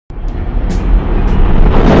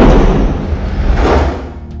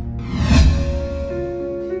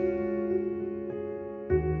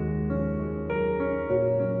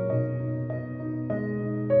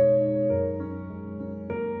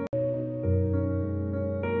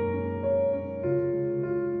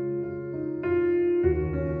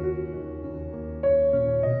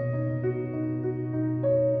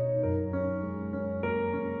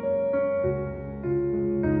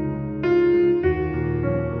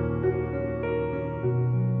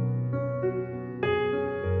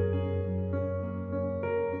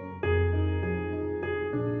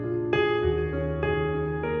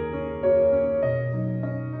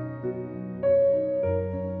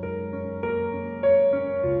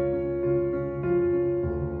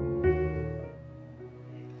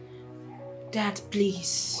Dad,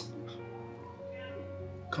 please.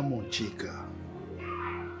 Come on, Chika.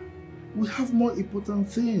 We have more important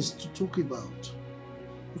things to talk about.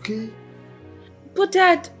 Okay? But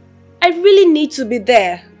Dad, I really need to be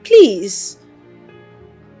there. Please.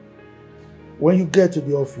 When you get to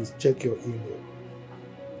the office, check your email.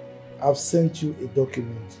 I've sent you a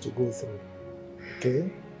document to go through.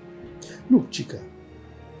 Okay? Look, Chika,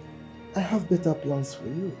 I have better plans for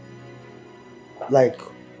you. Like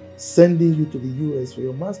sending you to the US for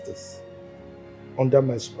your master's. Under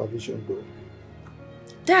my supervision, though.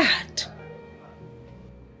 Dad,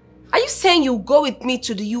 are you saying you'll go with me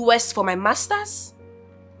to the US for my master's?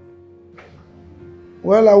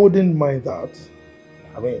 Well, I wouldn't mind that.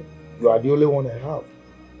 I mean, you are the only one I have.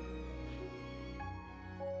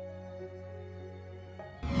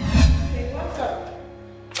 Hey, what's up?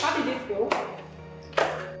 How did it go?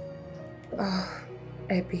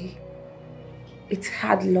 Abby, it's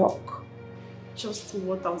hard luck. Just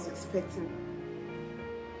what I was expecting.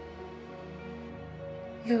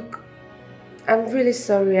 Look, I'm really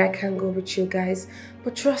sorry I can't go with you guys,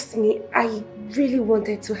 but trust me, I really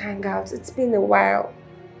wanted to hang out. It's been a while.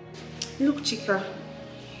 Look, Chika,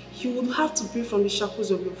 you will have to break from the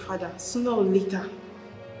shackles of your father sooner or later.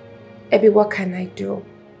 Abby, what can I do?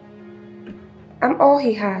 I'm all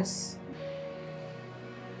he has.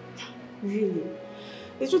 Really?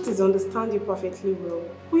 The truth is, I understand you perfectly well.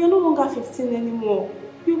 We are no longer 15 anymore.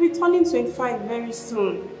 You'll be turning 25 very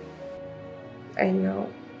soon. I know.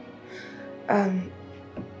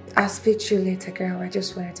 I'll speak to you later, girl. I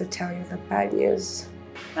just wanted to tell you the bad news.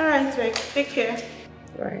 Alright, Rick. Take care.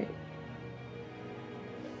 Right.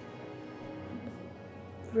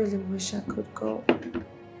 Really wish I could go.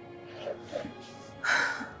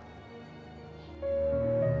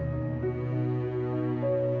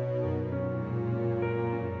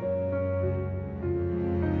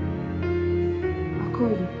 I'll call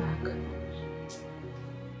you back.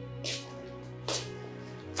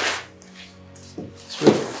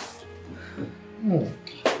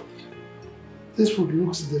 This food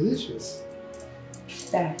looks delicious.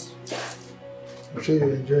 Dad. I'm sure you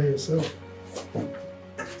enjoy yourself.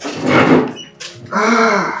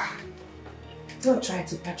 Ah! Don't try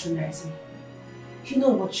to patronize me. You know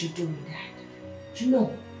what you're doing, Dad. You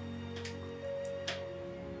know.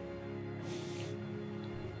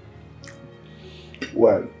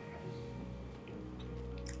 Well,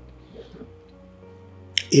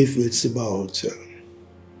 if it's about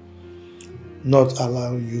not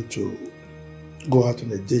allowing you to go out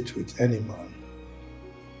on a date with any man,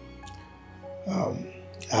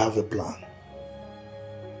 I have a plan.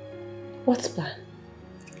 What plan?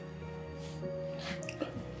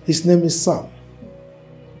 His name is Sam.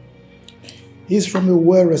 He's from a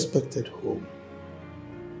well-respected home.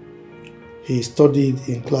 He studied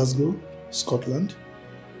in Glasgow, Scotland,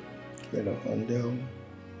 and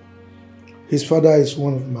his father is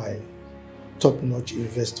one of my top-notch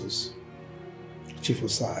investors, Chief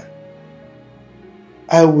Osai.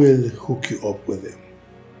 I will hook you up with him.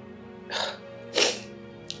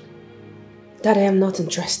 Dad, I am not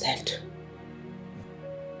interested.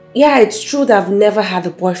 Yeah, it's true that I've never had a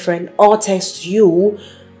boyfriend, all thanks to you.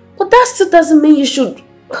 But that still doesn't mean you should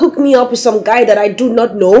hook me up with some guy that I do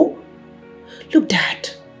not know. Look, Dad,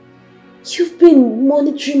 you've been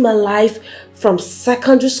monitoring my life from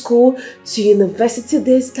secondary school to university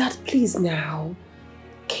days. Dad, please now.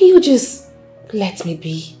 Can you just let me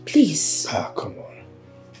be, please? Ah, come on.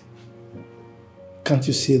 Can't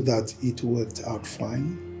you see that it worked out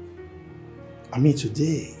fine? I mean,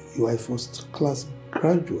 today you are a first-class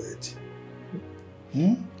graduate.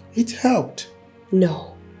 It helped.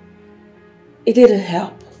 No, it didn't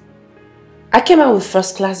help. I came out with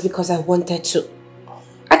first class because I wanted to.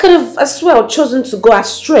 I could have as well chosen to go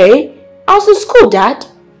astray. I was in school, Dad.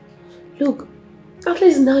 Look, at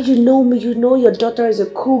least now you know me. You know your daughter is a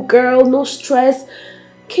cool girl, no stress.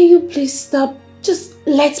 Can you please stop? Just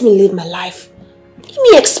let me live my life.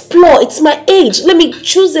 Let me explore. It's my age. Let me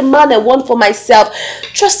choose a man I want for myself.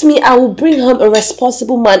 Trust me, I will bring home a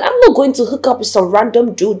responsible man. I'm not going to hook up with some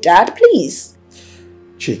random dude, Dad. Please.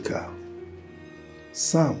 Chika,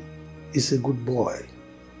 Sam is a good boy.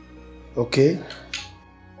 Okay?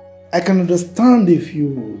 I can understand if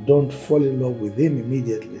you don't fall in love with him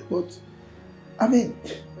immediately, but I mean,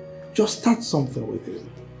 just start something with him.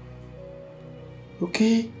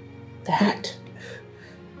 Okay? Dad.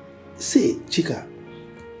 See, Chika,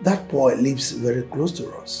 that boy lives very close to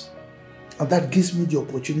us. And that gives me the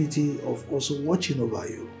opportunity of also watching over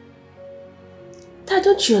you. Dad,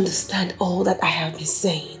 don't you understand all that I have been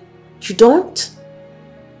saying? You don't?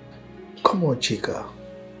 Come on, Chika.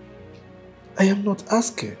 I am not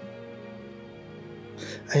asking.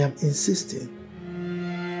 I am insisting.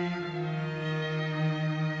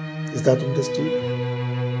 Is that understood?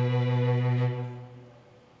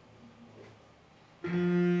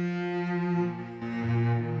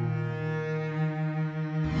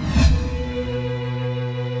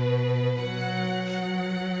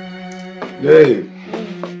 Hey.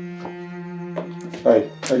 Hi,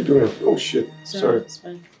 how you doing? Oh shit, sorry. It's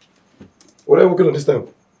fine. What are we working on this time?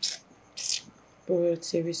 Bro,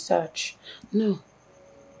 it's a research. No.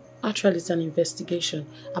 Actually, it's an investigation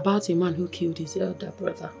about a man who killed his elder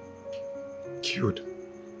brother. Killed?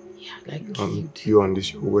 Yeah, like killed. You and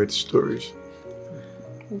these weird stories.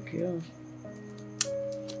 Okay.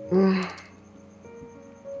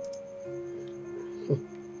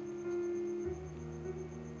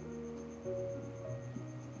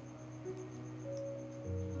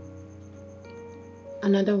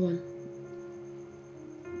 Another one.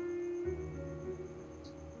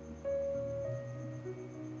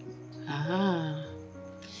 Ah.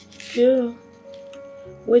 Yeah.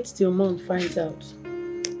 Wait till mom finds out.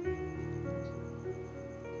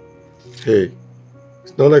 Hey,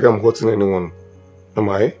 it's not like I'm hurting anyone, am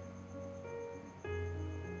I?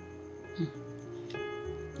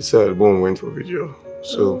 He said Bon went for video,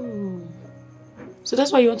 so... Oh. So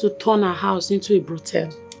that's why you want to turn our house into a brothel?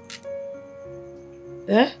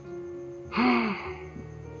 Eh?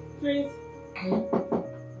 Please.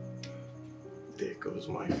 There goes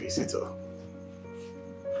my visitor.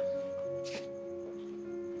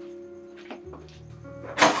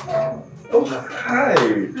 Oh, hi.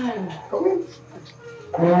 Come in.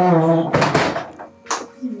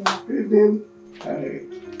 Good evening. Hi.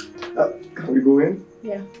 Can we go in?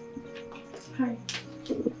 Yeah. Hi.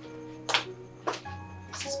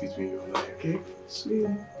 This is between you and I, okay? Sweet.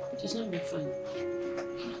 It's not even fun.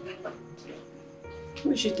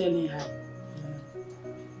 Who is she telling her?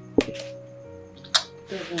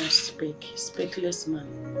 Don't speak. Speakless man.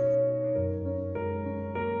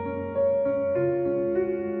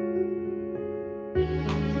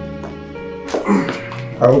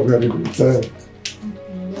 I hope you had a good time.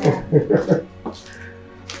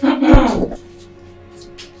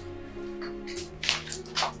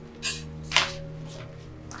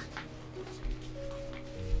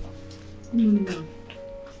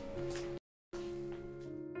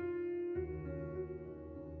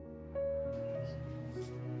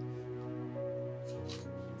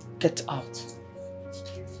 Get out.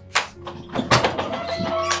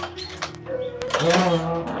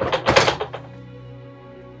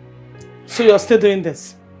 So you're still doing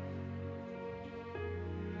this?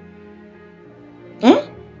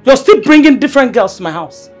 You're still bringing different girls to my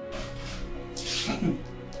house?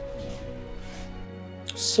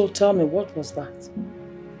 So tell me, what was that?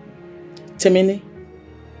 Temini,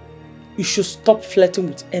 you should stop flirting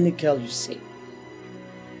with any girl you see.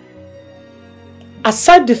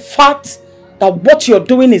 Aside the fact that what you're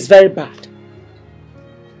doing is very bad,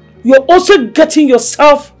 you're also getting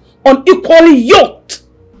yourself unequally yoked.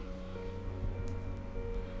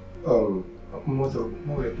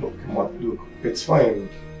 Look, it's fine.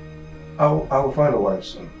 I'll find a wife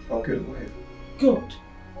soon. I'll get a wife. Good.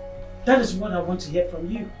 That is what I want to hear from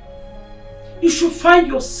you. You should find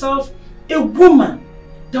yourself a woman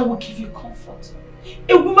that will give you comfort.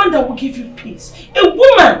 A woman that will give you peace. A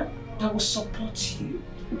woman that will support you.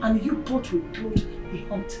 And you both will build a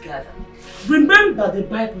home together. Remember, the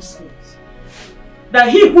Bible says that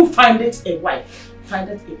he who findeth a wife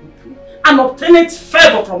findeth a good thing and obtaineth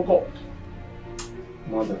favor from God.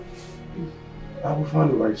 Mother, I will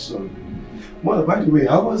find a wife soon. Mother, by the way,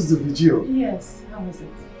 how was the video? Yes, how was it?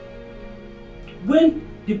 When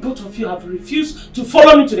the both of you have refused to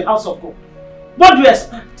follow me to the house of God, what do you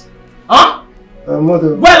expect? Huh?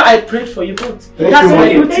 Mother. Well, I prayed for you both. Thank That's you, why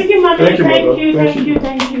you. Thank you, Mommy. Thank you,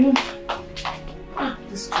 Thank you. Ah,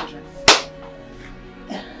 these children.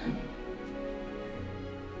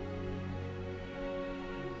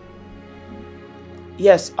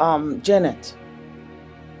 Yes, Janet.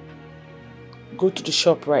 Go to the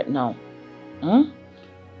shop right now.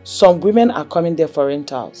 Some women are coming there for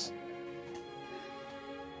rentals.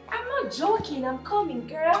 I'm not joking, I'm coming,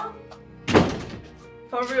 girl.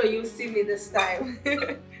 For real, you'll see me this time.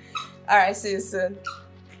 Alright, see you soon.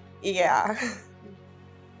 Yeah.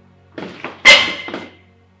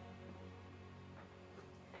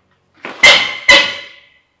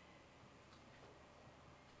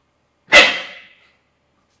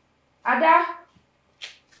 Ada?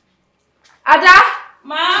 Ada?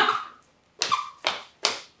 Ma?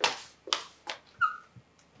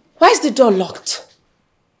 Why is the door locked?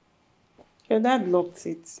 Your dad locked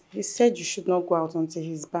it. He said you should not go out until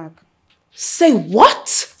he's back. Say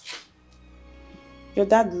what? Your Your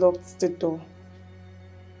dad locked the door.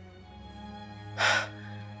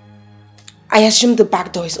 I assume the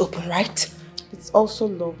back door is open, right? It's also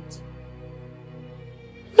locked.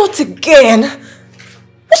 Not again!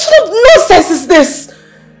 What sort of nonsense is this?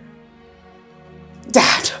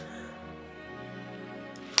 Dad!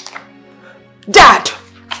 Dad!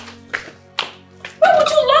 Why would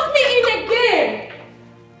you lock me in again?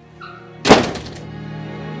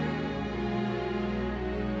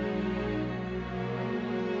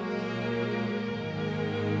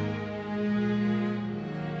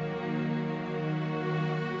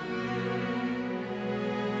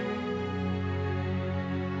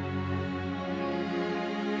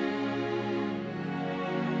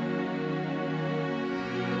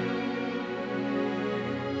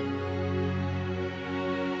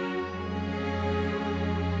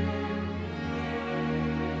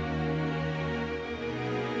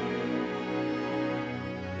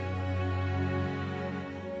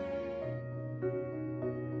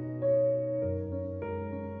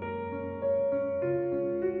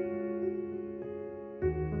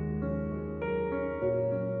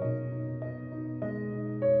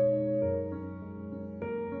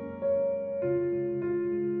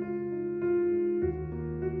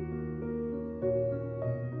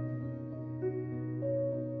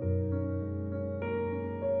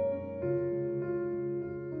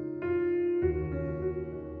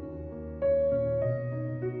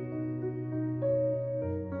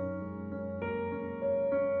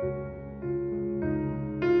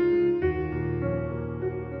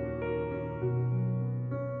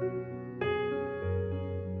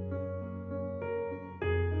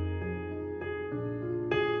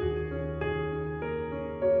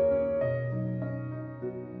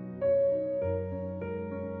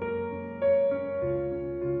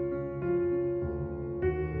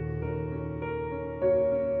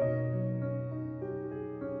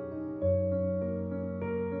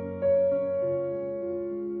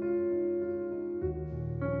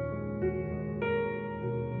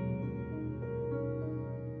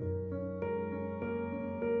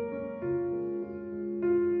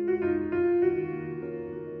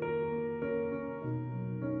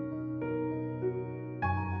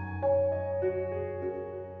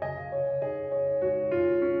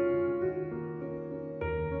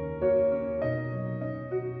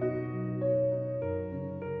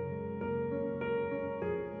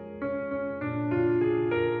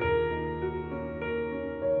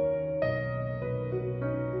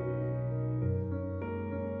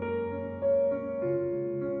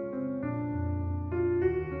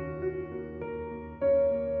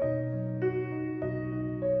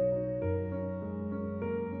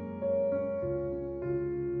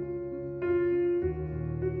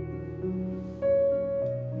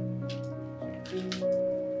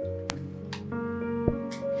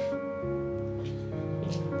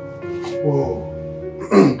 Whoa.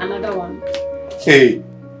 Another one. Hey,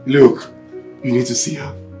 look, you need to see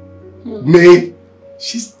her. Maid,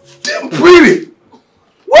 she's damn pretty.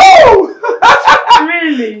 Whoa!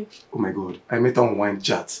 Really? Oh my God, I met her on wine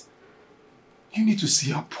chat. You need to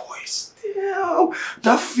see her poise. Damn,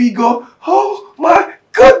 that figure. Oh my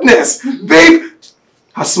goodness. Babe,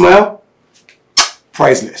 her smile,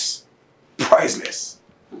 priceless. Priceless.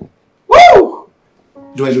 Woo!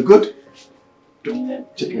 Do I look good? Check me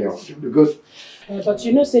out. Do I look good? But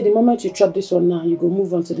you know, say the moment you drop this one now, you go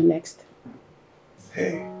move on to the next.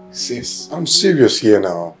 Hey, sis, I'm serious here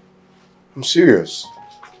now. I'm serious.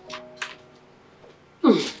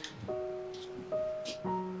 I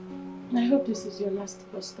hope this is your last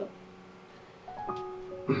bus stop.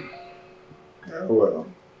 Yeah, well,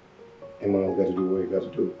 you know, gotta do what you gotta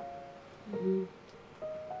do.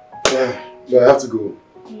 Yeah, but I have to go.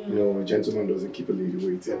 Yeah. You know, a gentleman doesn't keep a lady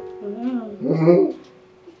waiting.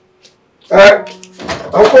 Alright,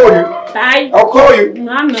 I'll call you. Bye. I'll call you.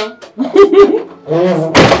 No.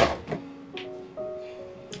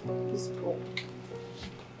 This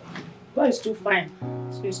boy is too fine,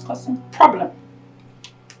 so it's causing problem.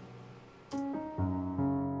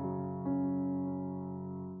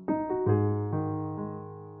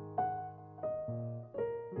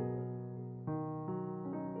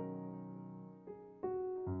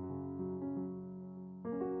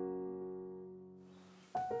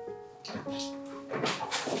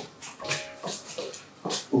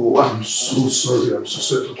 Oh, I'm so sorry. I'm so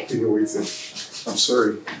sorry for keeping you waiting. I'm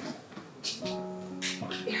sorry.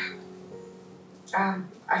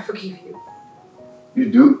 I forgive you. You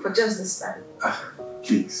do? For just this time.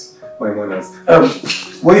 Please, my manners.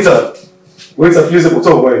 Waiter, please put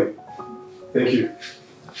on wine. Thank you.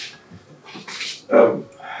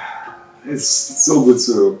 It's so good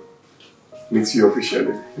to meet you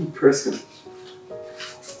officially in person.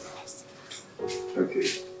 Okay,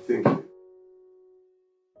 thank you.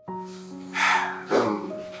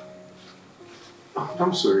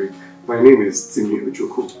 I'm sorry. My name is Timmy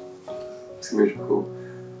Ojoko. Timmy Ojoko.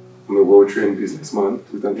 I'm a well-trained businessman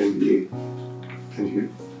with an MBA. And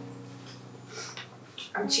you?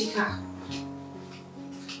 I'm Chika.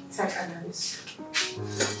 Tech analyst.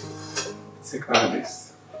 Tech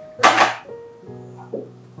analyst.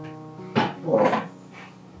 Wow.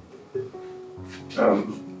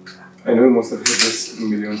 I know you must have heard this a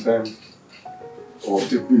million times. Or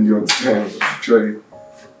the billionth time, actually.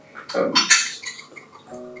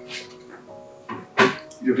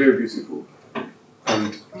 You're very beautiful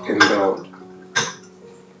and endowed.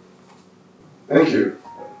 Thank you.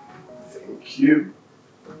 Thank you.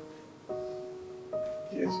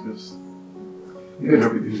 Yes, yes. You may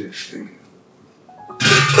not be doing this. Thank you.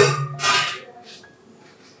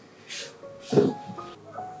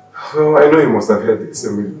 Well, I know you must have heard this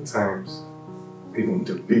a million times. Even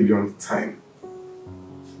the billionth time.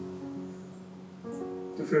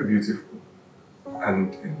 You're very beautiful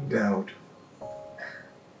and endowed.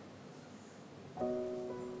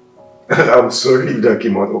 I'm sorry if that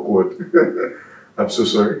came out awkward. I'm so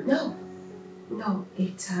sorry. No,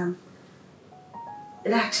 it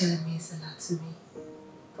actually means a lot to me.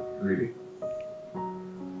 Really?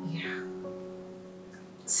 Yeah.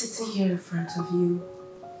 Sitting here in front of you,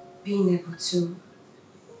 being able to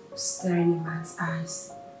stare in a man's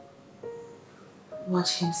eyes,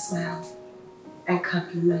 watch him smile and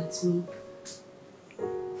compliment me.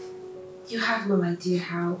 You have no idea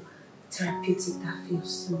how therapeutic that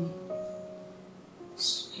feels to me.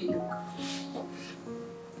 Hey, look.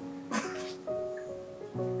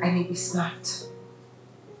 I may be smart,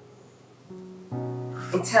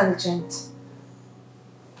 intelligent,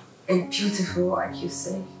 and beautiful, like you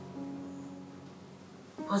say.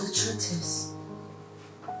 But the truth is,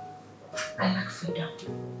 I lack freedom.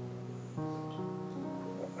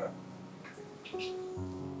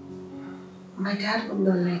 My dad would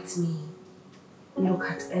not let me look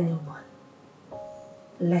at anyone,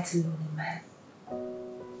 let alone a man.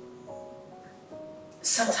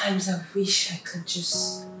 Sometimes I wish I could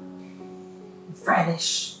just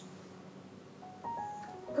vanish.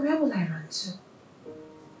 But where will I run to?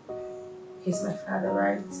 He's my father,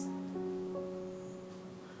 right?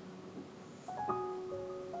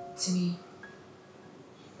 To me,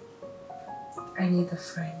 I need a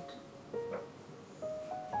friend.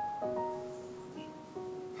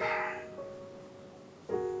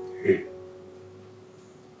 Hey,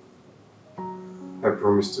 I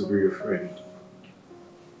promise to be your friend.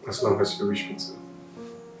 As long as you wish me to.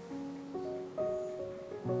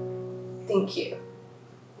 Thank you.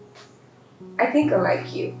 I think I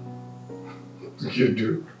like you. You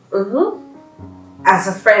do? Mm-hmm. As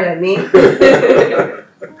a friend, I mean.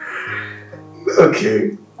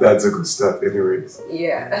 Okay, that's a good start anyways.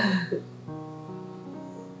 Yeah.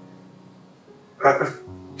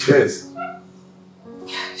 Cheers.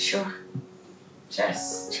 Yeah, sure.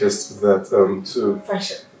 Cheers. Cheers to that, to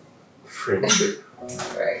Friendship. friendship.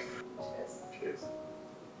 Right. Cheers.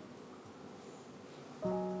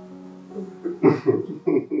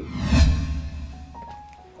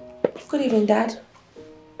 Good evening, Dad.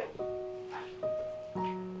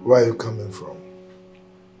 Where are you coming from?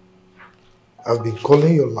 I've been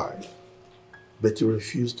calling your line, but you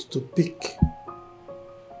refused to pick.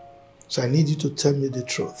 So I need you to tell me the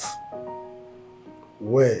truth.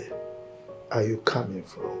 Where are you coming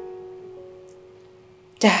from?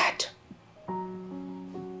 Dad,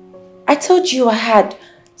 I told you I had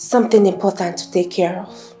something important to take care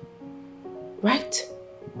of, right?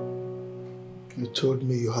 You told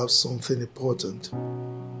me you have something important.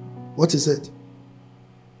 What is it?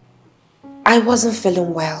 I wasn't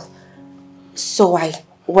feeling well, so I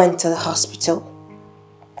went to the hospital.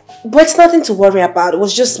 But it's nothing to worry about. It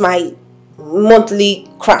was just my monthly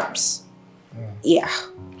cramps. Yeah.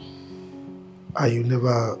 And you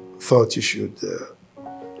never thought you should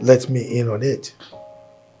let me in on it?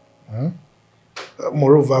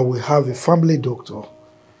 Moreover, we have a family doctor.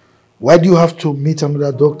 Why do you have to meet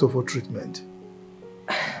another doctor for treatment?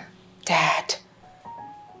 Dad,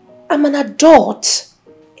 I'm an adult.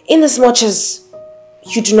 In as much as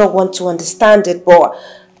you do not want to understand it, but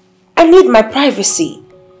I need my privacy.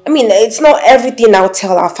 I mean, it's not everything I'll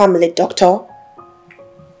tell our family doctor.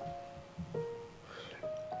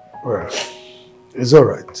 Well, it's all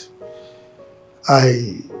right.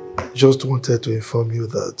 I just wanted to inform you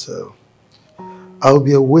that I'll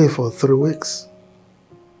be away for 3 weeks.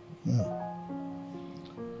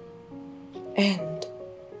 And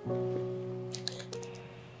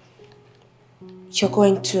You're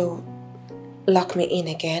going to lock me in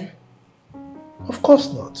again? Of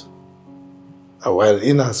course not. Well,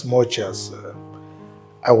 in as much as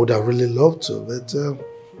I would have really loved to, but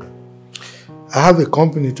I have a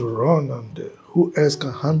company to run, and who else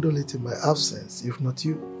can handle it in my absence, if not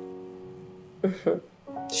you?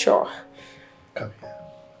 Sure. Come here.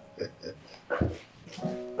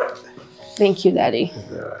 Thank you, Daddy.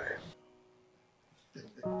 It's all right. It's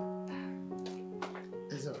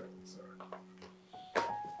all right. It's all right.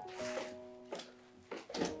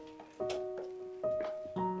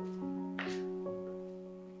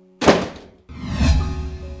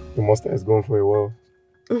 The master is gone for a while.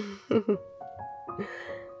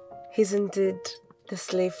 He's indeed the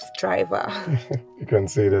slave driver. You can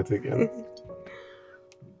say that again.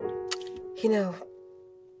 You know,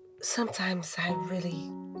 sometimes I really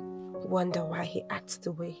wonder why he acts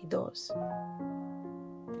the way he does.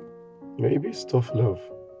 Maybe it's tough love.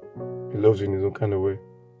 He loves you in his own kind of way.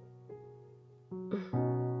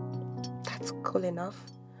 That's cool enough.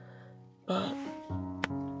 But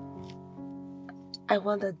I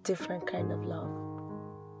want a different kind of love.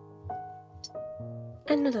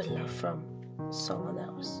 Another love from someone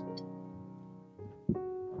else.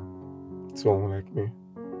 Someone like me.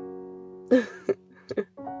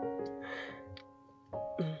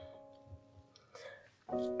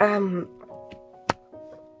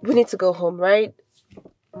 We need to go home, right?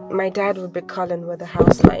 My dad would be calling with the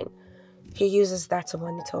house line. He uses that to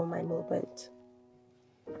monitor my movement.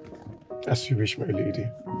 As you wish, my lady.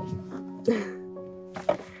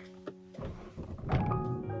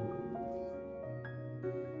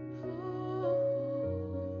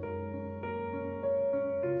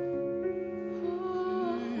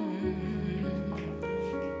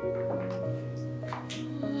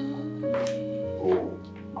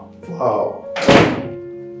 Wow.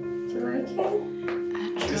 Do you like it?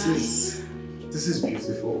 This is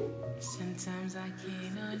beautiful. Sometimes I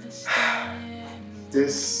can't understand.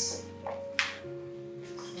 This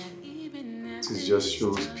just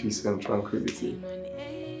shows peace and tranquility.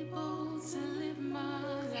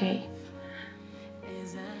 Hey,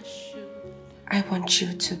 I want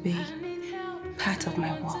you to be part of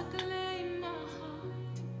my world.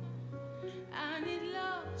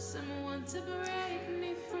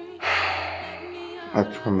 I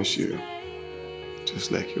promise you,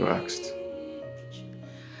 just like you asked,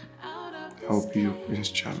 I'll be your Prince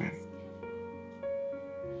Charming.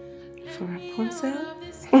 For Rapunzel?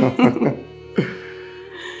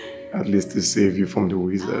 At least to save you from the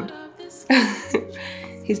wizard.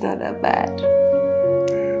 He's not that bad.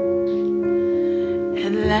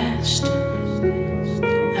 At last,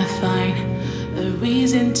 I find a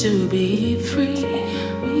reason to be free.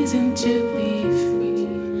 Reason to be free.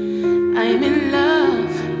 I'm in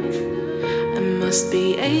love. I must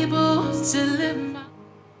be able to live my...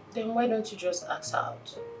 Then why don't you just ask her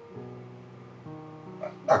out?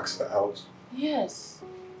 Ask her out. Yes.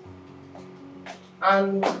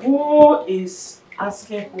 And who is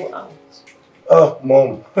asking who out? Oh,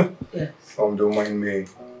 Mom. Yes. Don't mind me.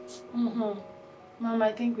 Mom,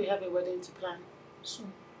 I think we have a wedding to plan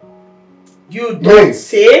soon. You don't Maid.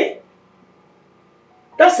 say?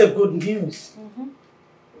 That's a good news.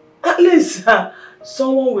 At least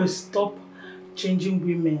someone will stop changing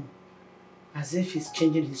women as if he's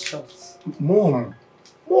changing his shorts. Mom,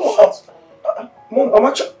 I'm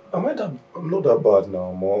not that bad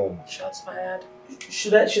now, Mom. Shots fired.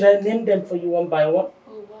 Should I name them for you one by one?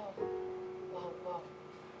 Oh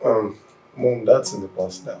wow. Mom, that's in the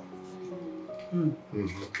past now.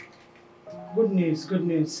 Good news.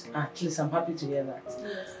 At least I'm happy to hear that.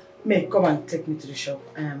 Yes. May, come and take me to the shop.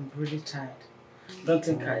 I am really tired. Don't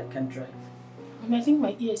think I can drive. I think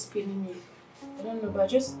my ear is paining me. I don't know, but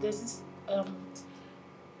there's this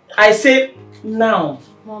I say now.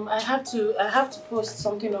 Mom, I have to post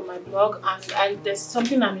something on my blog, and there's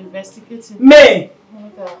something I'm investigating. May! Oh my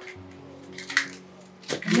God.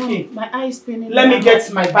 Mom, my eye is paining me. Let me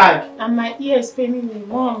get my bag. And my ear is paining me,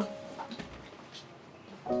 Mom.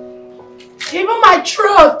 Even my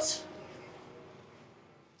throat!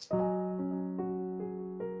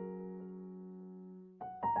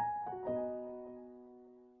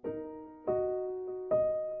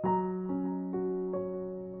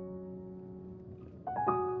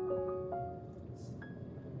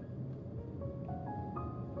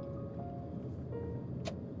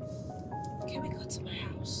 Can we go to my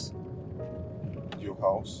house? Your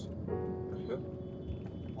house?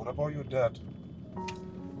 What about your dad?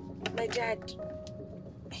 My dad,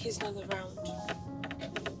 he's not around.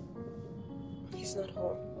 He's not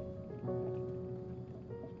home.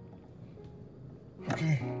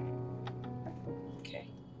 Okay. Okay.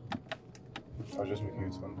 was just making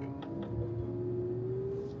you something.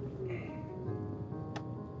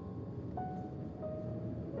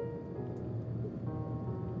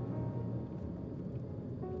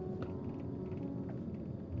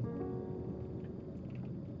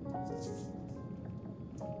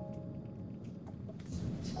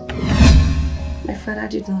 My father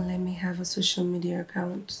did not let me have a social media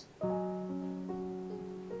account.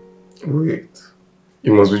 Wait,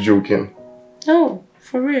 you must be joking. No,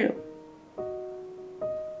 for real.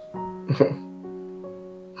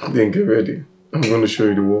 Then get ready. I'm going to show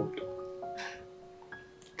you the world.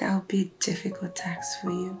 That would be a difficult task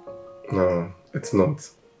for you. No, it's not.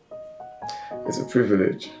 It's a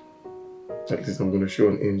privilege. At least I'm going to show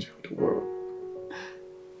an angel the world.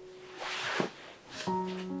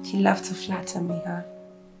 You love to flatter me, huh?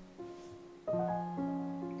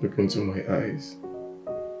 Look into my eyes.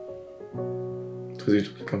 Does it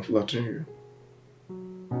look like I'm flattering you?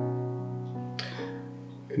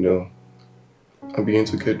 You know, I'm beginning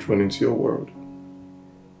to get drawn into your world.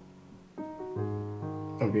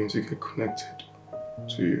 I'm beginning to get connected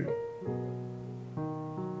to you.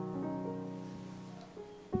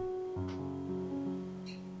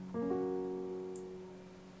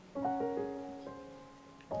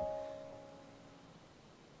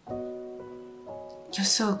 You're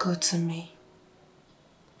so good to me.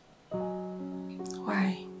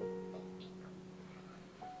 Why?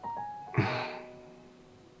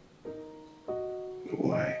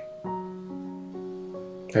 Why?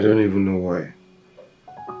 I don't even know why.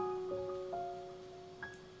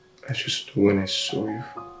 I just know when I saw you,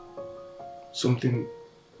 something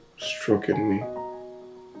struck in me.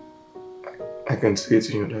 I can see it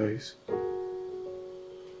in your eyes.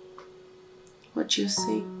 What you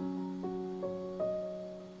see?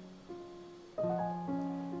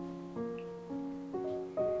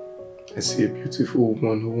 I see a beautiful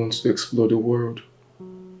woman who wants to explore the world.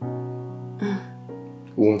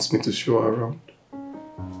 Who wants me to show her around.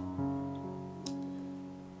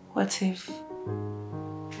 What if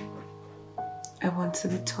I want to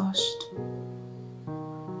be touched?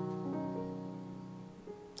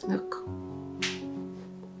 Look,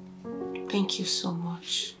 thank you so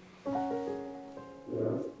much.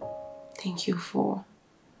 Thank you for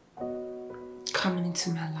coming into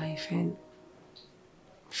my life and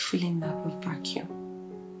filling up a vacuum.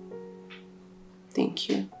 Thank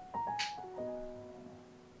you.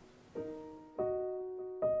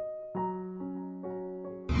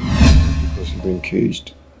 Because you've been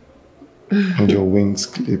caged and your wings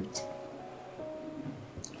clipped.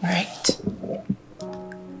 Right.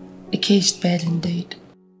 A caged bird indeed.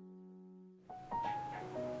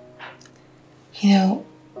 You know,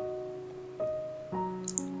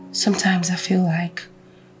 sometimes I feel like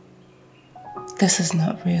this is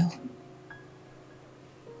not real.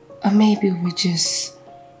 Or maybe we're just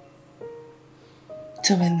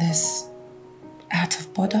doing this out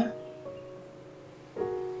of boredom.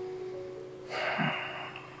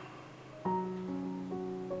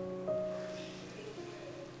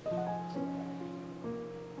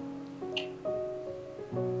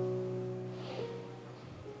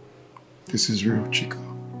 This is real, Chica.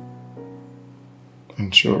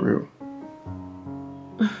 And sure real.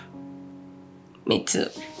 Me too.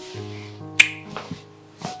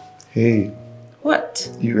 Hey. What?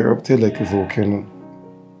 You erupted like a volcano.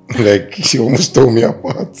 Like you almost tore me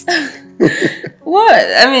apart. What?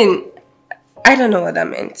 I mean, I don't know what that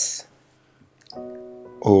meant.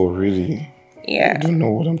 Oh, really? Yeah. I don't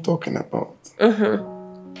know what I'm talking about.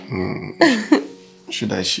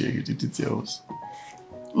 Should I share you the details?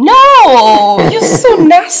 No! You're so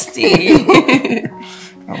nasty.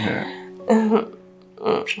 I'm here.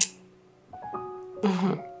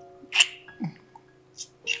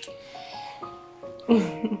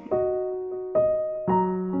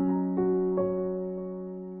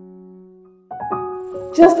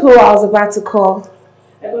 Just who I was about to call.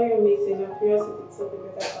 I got your message. Your curiosity took a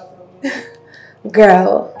better part of me.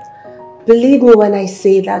 Girl, believe me when I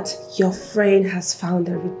say that your friend has found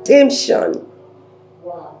a redemption.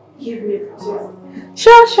 Wow. Give me a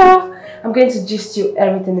gist. Sure. I'm going to gist you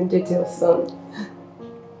everything in detail soon.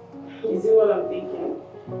 Is it what I'm thinking?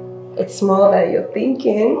 It's more than you're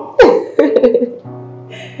thinking.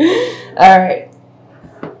 Alright.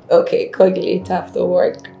 Okay, call you later after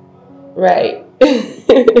work. Right.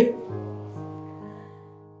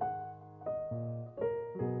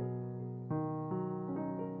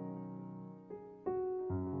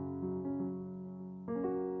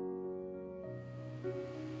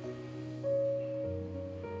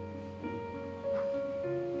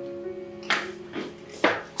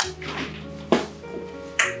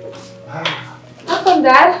 Welcome,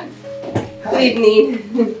 Dad. How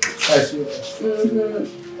evening. Hi, sweetheart.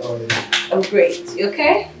 How are you? I'm great. You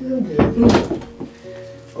okay? Yeah, I'm good.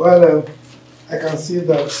 Well, I can see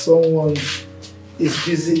that someone is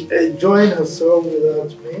busy enjoying herself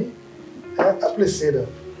without me. I appreciate that.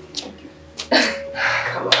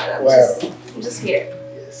 Come on, I'm just here.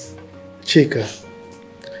 Yes. Chika,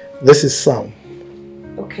 this is Sam.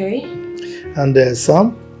 Okay. And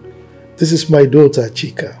Sam, this is my daughter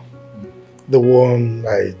Chika, the one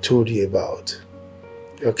I told you about.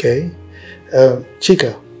 Okay?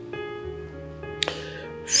 Chika,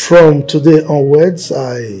 from today onwards,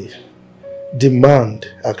 I demand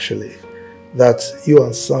actually that you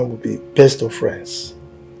and Sam will be best of friends.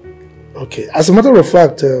 Okay, as a matter of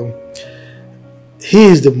fact, he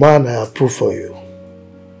is the man I approve for you.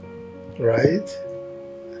 Right?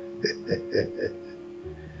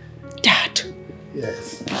 Dad.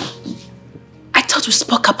 Yes. I thought we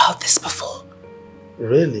spoke about this before.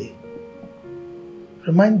 Really?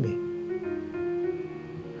 Remind me.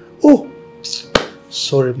 Oh,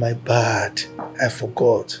 sorry, my bad. I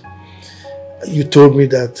forgot. You told me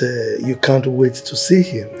that you can't wait to see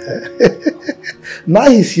him. Now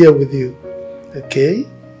he's here with you. Okay?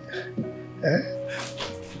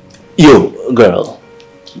 You, girl.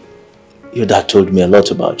 Your dad told me a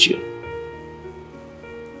lot about you.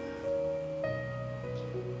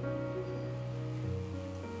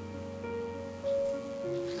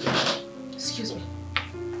 Excuse me.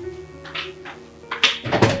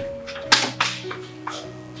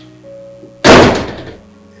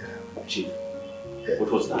 Chief,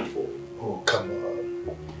 what was that for? Oh, come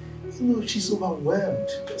on. You know, she's overwhelmed.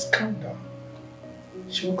 Just calm down.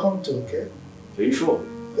 She will come to, okay? Are you sure?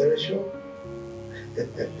 Very sure.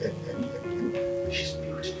 She's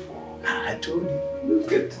beautiful. I told you.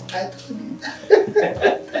 Look at I told you.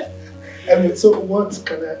 Anyway, so what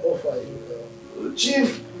can I offer you?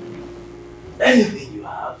 Chief, anything you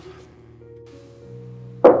have.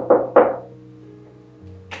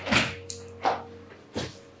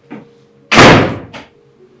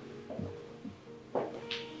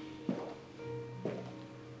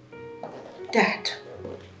 Dad,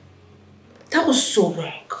 that was so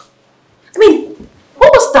wrong. I mean,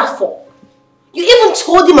 what was that for? You even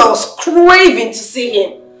told him I was craving to see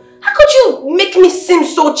him. How could you make me seem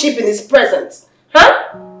so cheap in his presence?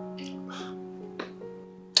 Huh?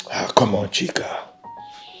 Come on, Chika.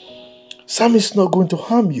 Sam is not going to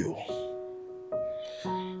harm you.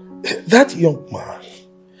 That young man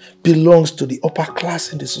belongs to the upper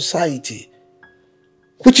class in the society,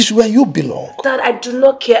 which is where you belong. Dad, I do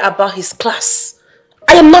not care about his class.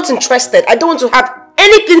 I am not interested. I don't want to have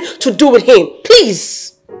anything to do with him.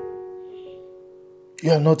 Please.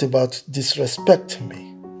 You are not about disrespecting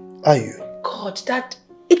me, are you? God, Dad,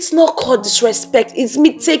 it's not called disrespect. It's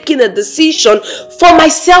me taking a decision for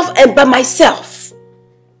myself and by myself.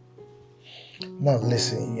 Now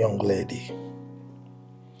listen, young lady.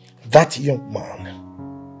 That young man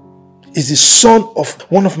is the son of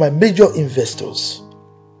one of my major investors.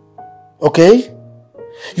 Okay?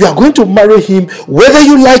 You are going to marry him whether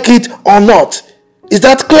you like it or not. Is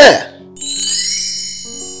that clear?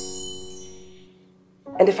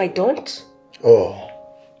 And if I don't? Oh,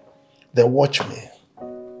 then watch me.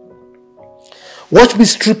 Watch me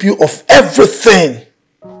strip you of everything.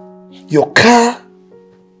 Your car,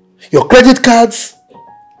 your credit cards,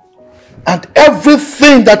 and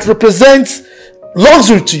everything that represents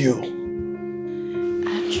luxury to you.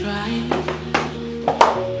 I try.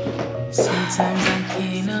 Sometimes I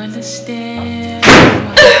can't understand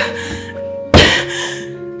that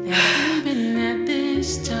even at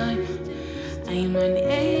this time I'm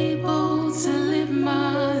unable to live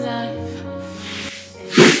my life.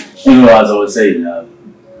 You know, as I was saying,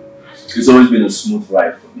 it's always been a smooth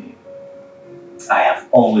ride for me. I have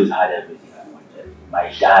always had everything I wanted.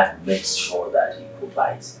 My dad makes sure that he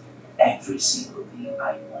provides every single thing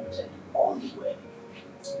I wanted all the way.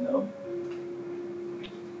 You know?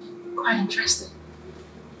 Quite interesting.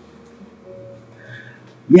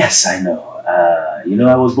 Yes, I know. You know,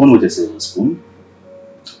 I was born with a silver spoon.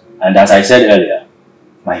 And as I said earlier,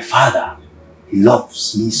 my father, he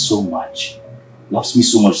loves me so much. Loves me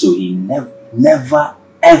so much so he never,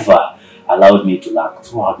 ever allowed me to lack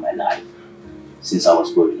throughout my life since I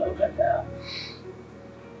was growing up. And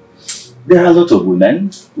there are a lot of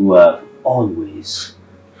women who have always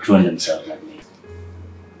thrown themselves at me.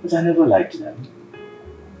 But I never liked them.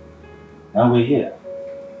 Now we're here.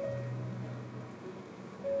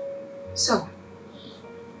 So,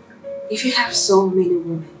 if you have so many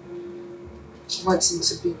women wanting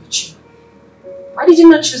to be with you, why did you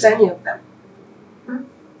not choose any of them?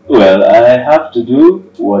 Well, I have to do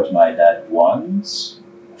what my dad wants.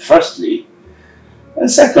 Firstly, And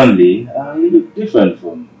secondly, you look different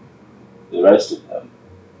from the rest of them.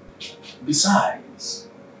 Besides,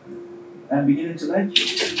 I'm beginning to like you.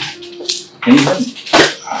 Can you help me?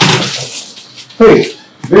 Hey,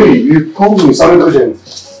 baby, you called me. Sounded urgent.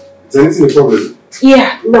 Is anything a problem?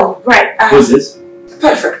 Yeah, no, right. Who's this?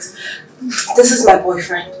 Perfect. This is my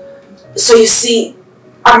boyfriend. So you see,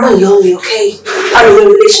 I'm not lonely, okay? I'm in a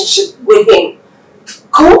relationship with him.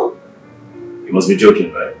 Cool? You must be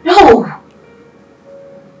joking, right? No.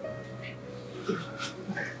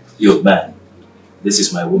 Yo, man, this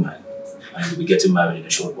is my woman, and we'll be getting married in a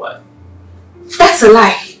short while. That's a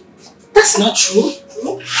lie. That's not true.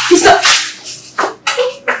 He's not...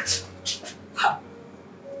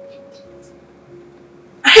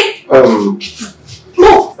 Hey.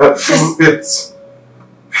 No.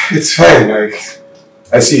 It's fine. Like,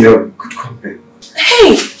 I see you have good company.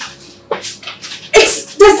 Hey.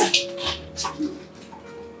 It's this.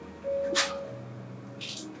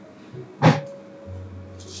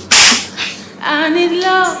 I need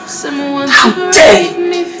love, someone How to dare break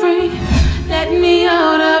me free. Let me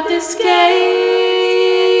out of this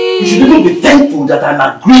cage. You should even be thankful that I'm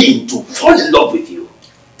agreeing to fall in love with you.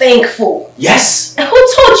 Thankful. Yes. And who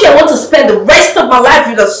told you I want to spend the rest of my life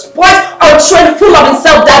with a spoiled or trained full of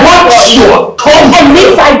himself that What's your tongue? And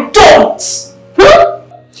if I don't?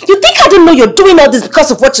 You think I don't know you're doing all this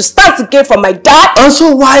because of what you stand to gain from my dad? And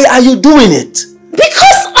so why are you doing it?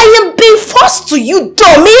 Because I am being forced to you,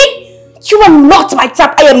 dummy! You are not my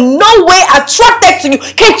type. I am no way attracted to you.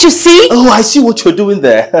 Can't you see? Oh, I see what you're doing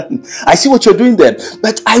there. I see what you're doing there.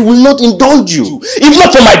 But I will not indulge you. If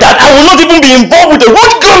not for my dad, I will not even be involved with a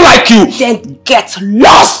road girl like you. Then get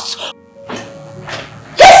lost.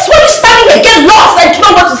 Yes, when you're standing here, get lost. I do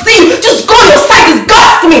not want to see you. Just go your side.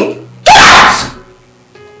 Disgust me. Get out!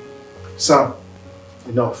 Sam,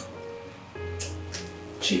 enough.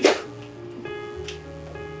 Chief,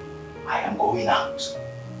 I am going out.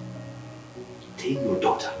 Take your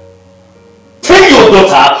daughter. Take your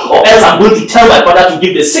daughter, or else I'm going to tell my father to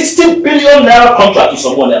give the 60 billion naira contract to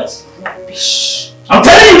someone else. Rubbish. I'm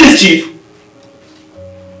telling you this, Chief.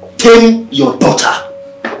 Tame your daughter.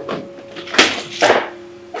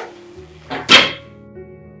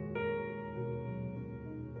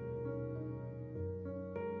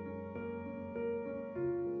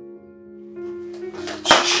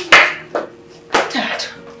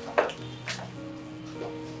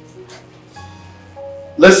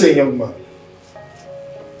 Listen, young man.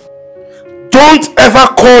 Don't ever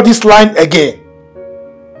call this line again.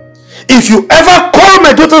 If you ever call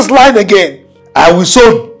my daughter's line again, I will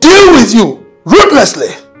so deal with you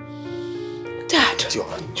ruthlessly. Dad.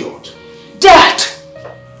 George. Dad.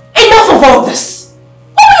 Enough of all this.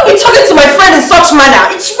 Why would you be talking to my friend in such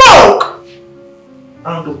manner? It's wrong.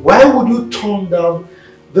 And why would you turn down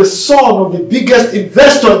the son of the biggest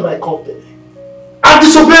investor in my company and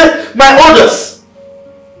disobey my orders?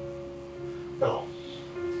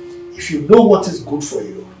 If you know what is good for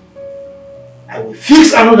you, I will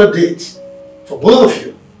fix another date for both of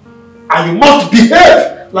you. And you must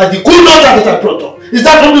behave like the good daughter that I brought up. Is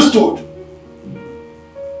that understood?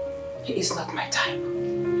 It is not my time.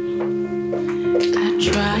 I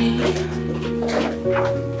try.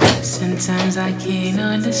 Sometimes I can't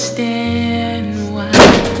understand why.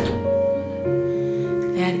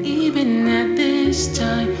 That even at this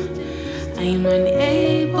time, I'm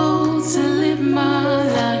unable to live my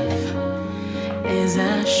life as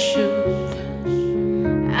I should.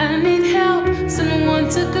 I need help, someone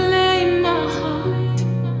to claim my heart.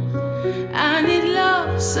 I need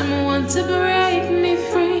love, someone to break me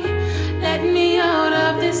free. Let me out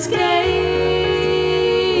of this cage.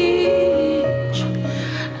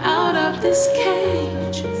 Out of this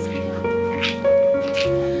cage.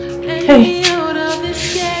 Let me out of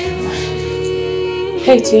this cage.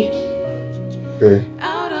 Hey, T. Hey.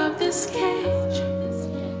 Out of this cage.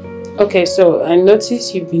 Okay, so I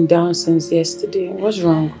noticed you've been down since yesterday. What's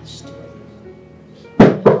wrong?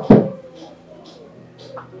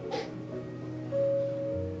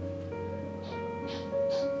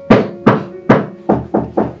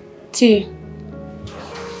 T.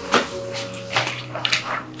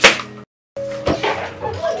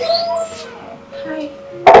 Hi.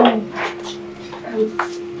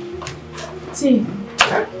 T.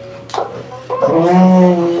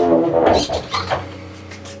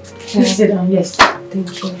 Please sit down. Yes,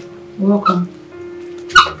 thank you. Welcome.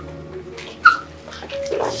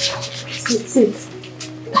 Sit.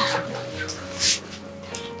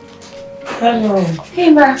 Hello. Hey,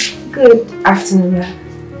 ma. Good afternoon, ma.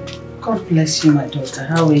 God bless you, my daughter.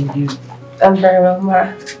 How are you? I'm very well,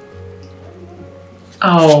 ma.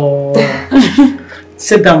 Oh.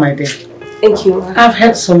 Sit down, my dear. Thank you, Ma. I've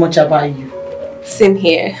heard so much about you. Same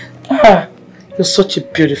here. Ah, you're such a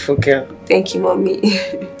beautiful girl. Thank you, Mommy.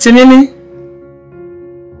 Timini?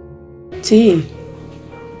 T.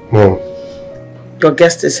 Mom. Your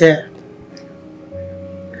guest is here.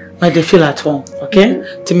 Might they feel at home, okay?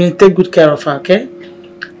 Timini, take good care of her, okay?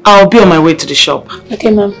 I'll be on my way to the shop. Okay,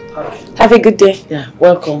 Mom. Have a good day. Yeah,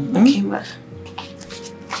 welcome. Okay, Ma.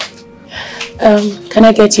 Can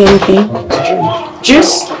I get you anything?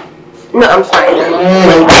 Juice? No, I'm fine.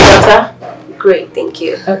 Water? Great, thank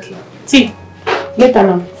you. Okay. Tea. Later,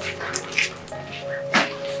 Mom.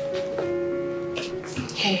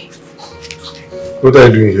 Hey. What are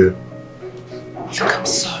you doing here? Look, I'm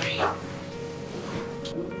sorry.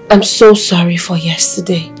 I'm so sorry for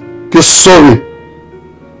yesterday. You're sorry?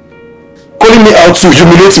 Calling me out to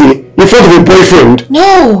humiliate me in front of a boyfriend?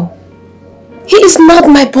 No! He is not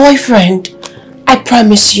my boyfriend. I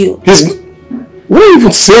promise you. What are you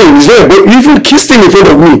even saying? He's not a boy. You even kissed him in front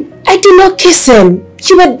of me. I did not kiss him.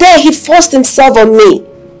 You were there. He forced himself on me.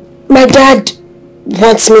 My dad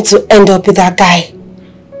wants me to end up with that guy.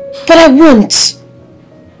 But I won't.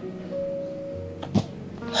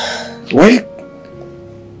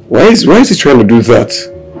 Why is he trying to do that?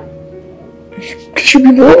 He should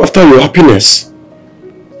be more after your happiness.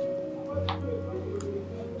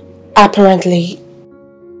 Apparently,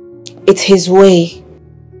 it's his way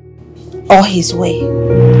or his way.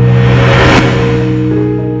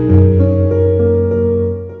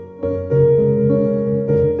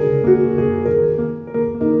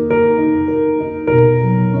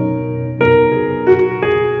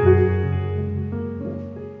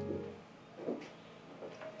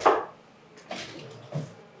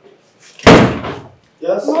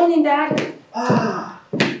 Yes? Morning, Dad. Ah,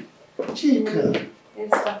 Chica. Yes,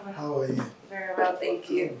 Papa. How are you? Very well, thank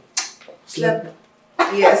you. Slept?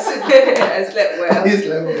 Yes, I slept well. You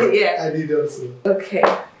slept well? Yeah. I did also. Okay.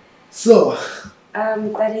 So,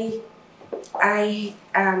 Daddy, I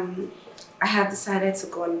have decided to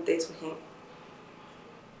go on a date with him.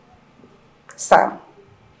 Sam.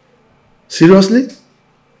 seriously?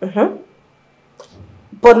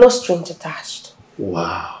 But no strings attached.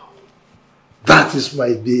 Wow. That is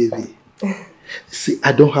my baby. See,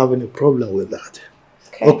 I don't have any problem with that.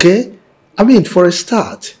 Okay? I mean, for a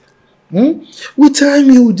start, with time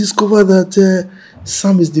you will discover that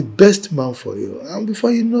Sam is the best man for you. And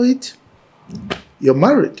before you know it, you're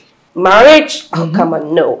married. Marriage? Oh, come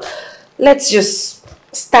on, no. Let's just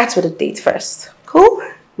start with a date first. Cool?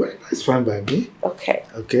 Well, that's fine by me. Okay.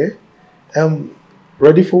 Okay?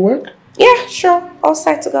 Ready for work? Yeah, sure. All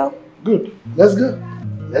set to go. Good. Let's go.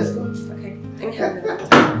 Let's go. Okay. Let me have it.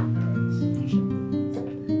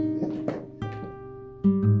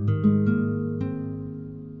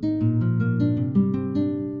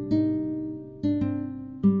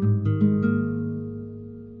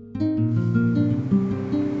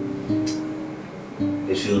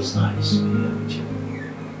 It feels nice to be here with you.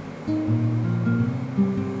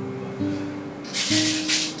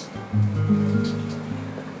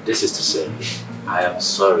 This is to say, I am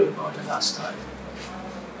sorry about the last time.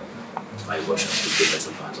 My emotions took the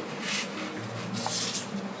better part of me.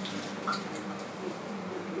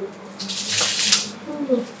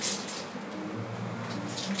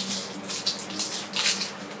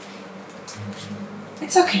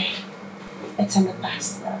 It's okay. It's in the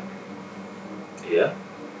past now. Yeah?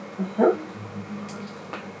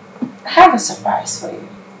 I have a surprise for you.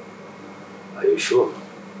 Are you sure?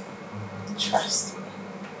 Trust me.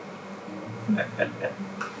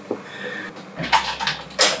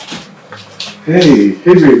 Hey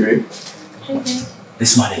baby. Hey, babe.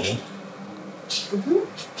 This man again?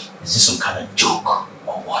 Is this some kind of joke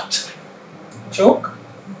or what? Joke?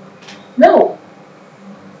 No.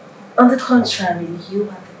 On the contrary, you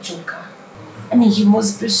are the joker. I mean, you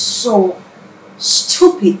must be so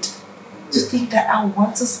stupid to think that I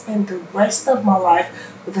want to spend the rest of my life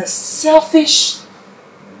with a selfish,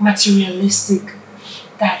 materialistic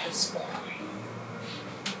daddy's boy.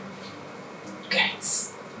 Get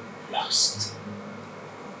lost.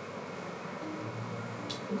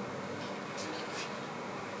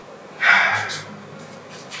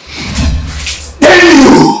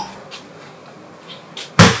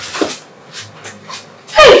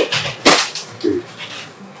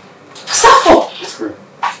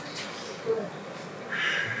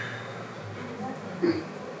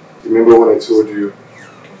 Remember when I told you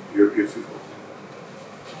you're beautiful?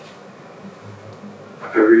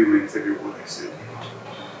 I really meant every word I said.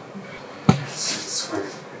 It's fine.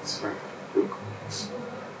 It's fine. Look,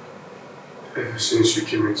 ever since you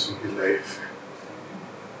came into my life,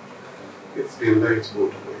 it's been light all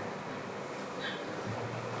the way.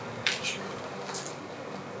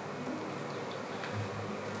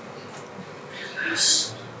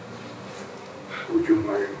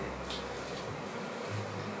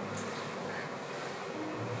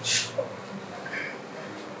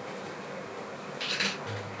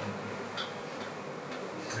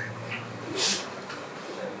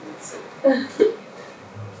 She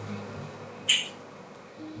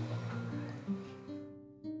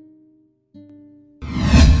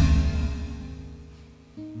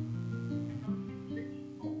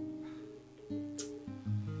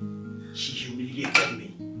humiliated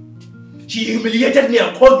me. She humiliated me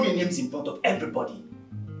and called me names in front of everybody.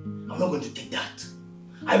 I'm not going to take that.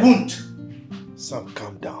 I won't. Sam,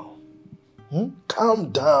 calm down.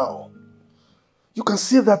 Calm down. You can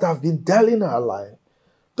see that I've been dialing her line,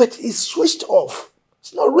 but it's switched off.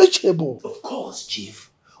 It's not reachable. Of course,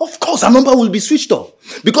 Chief. Of course, her number will be switched off.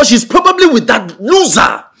 Because she's probably with that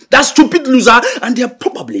loser. That stupid loser. And they're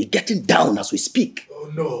probably getting down as we speak.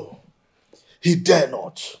 Oh no. He dare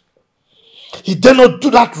not. He dare not do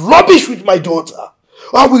that rubbish with my daughter.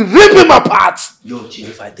 I will rip him apart. Yo,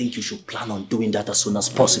 Chief, I think you should plan on doing that as soon as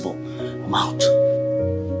possible. I'm out.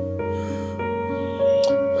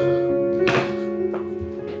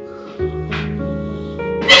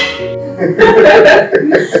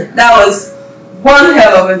 That was one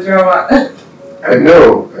hell of a drama. I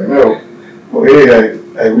know. But hey,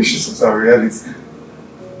 I wish this was our reality.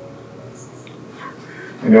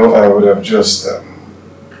 You know, I would have just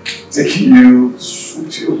taken you,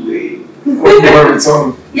 swooped you away.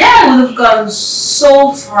 Yeah, we would have gone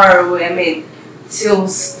so far away. I mean, till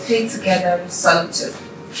stay together in solitude.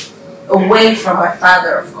 Away from my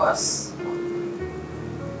father, of course.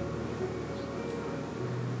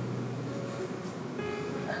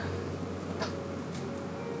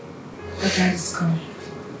 My dad is gone.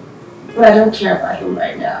 But I don't care about him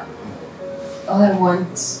right now. All I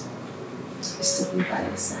want is to be by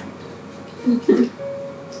his side.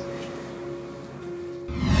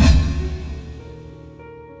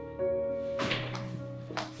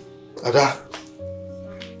 Ada,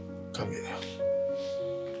 come here.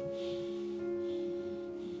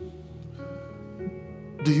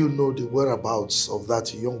 Do you know the whereabouts of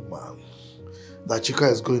that young man that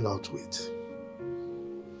Chika is going out with?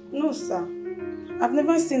 No, sir. I've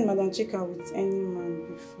never seen Madam Chika with any man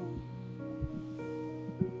before.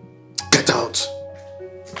 Get out,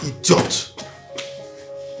 idiot!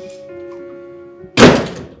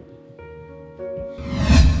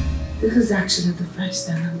 This is actually the first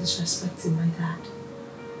time I'm disrespecting my dad.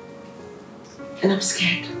 And I'm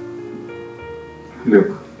scared.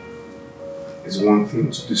 Look, it's one thing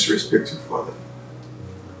to disrespect your father.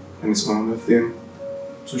 And it's another thing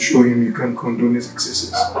to show him you can condone his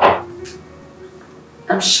excesses.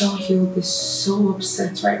 I'm sure he'll be so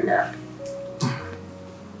upset right now.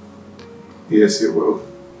 Yes, he will.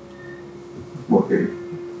 Okay.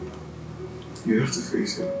 You have to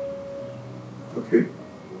face him. Okay?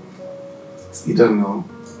 It's either now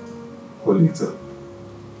or later.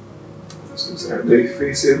 So it's either you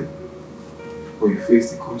face him or you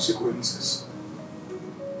face the consequences.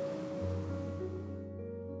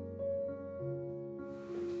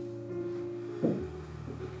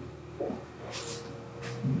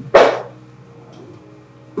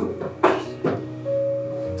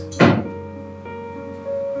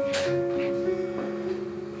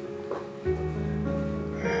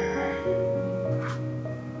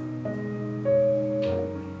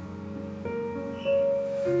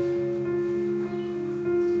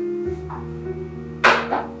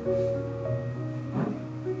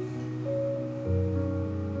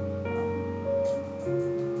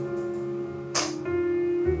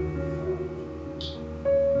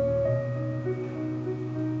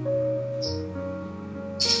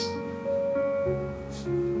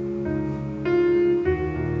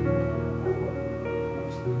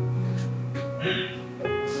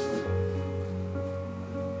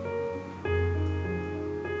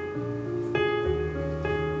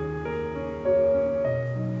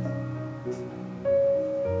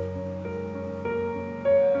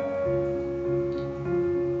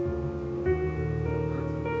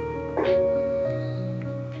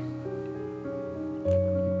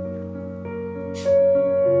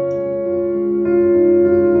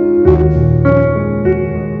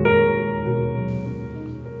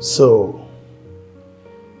 So,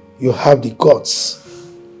 you have the guts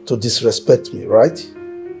to disrespect me, right?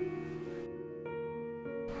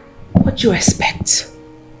 What do you expect?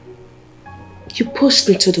 You pushed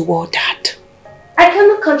me to the wall, Dad. I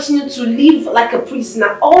cannot continue to live like a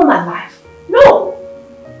prisoner all my life. No!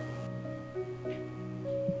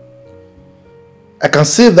 I can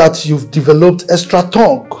say that you've developed extra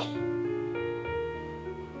tongue.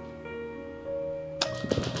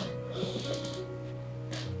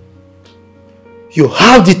 You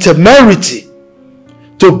have the temerity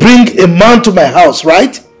to bring a man to my house,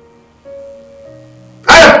 right?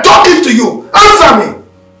 I am talking to you. Answer me.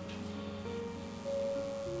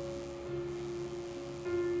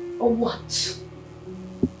 Or what?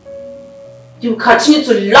 You continue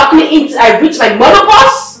to lock me in till I reach my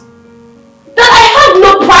menopause? That I have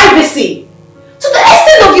no privacy. To the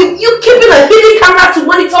extent of you keeping a hidden camera to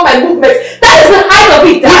monitor my movements. That is the height of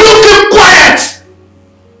it. Will you keep quiet?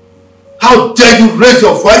 How dare you raise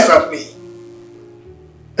your voice at me?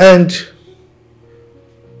 And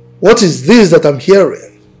what is this that I'm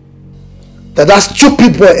hearing? That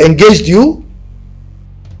stupid boy engaged you?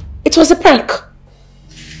 It was a prank.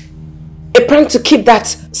 A prank to keep that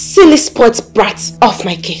silly sports brat off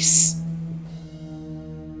my case.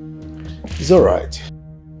 It's alright.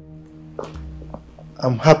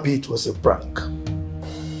 I'm happy it was a prank.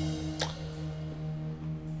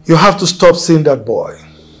 You have to stop seeing that boy.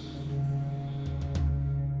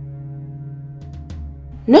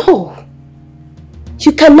 No.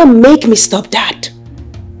 You cannot make me stop that.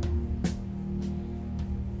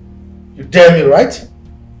 You dare me, right?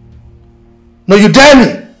 No, you dare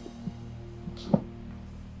me.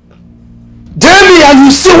 Dare me and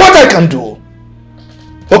you see what I can do.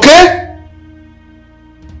 Okay?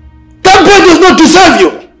 That boy does not deserve you.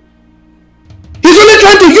 He's only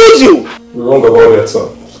trying to use you. You're wrong about that, sir.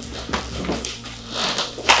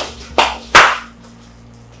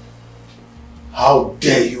 How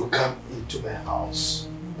dare you come into my house?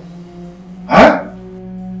 Huh?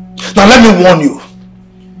 Now let me warn you.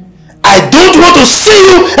 I don't want to see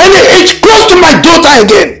you any inch close to my daughter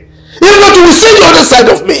again. Even though you will see the other side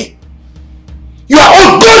of me. You are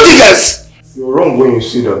all gold diggers. You're wrong when you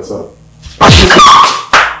see that, sir.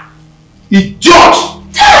 Idiot!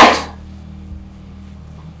 Dad!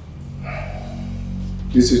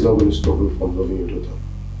 This is not going to stop me from loving your daughter.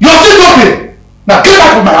 You're still talking! Now get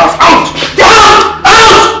out of my house! Out! Out!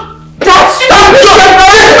 Out! That's Out!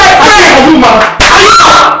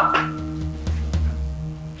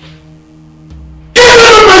 Get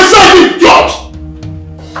out of my sight, idiot!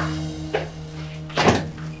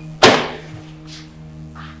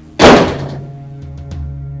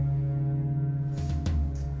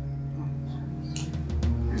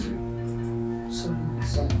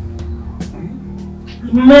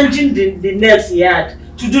 Imagine the nerves he had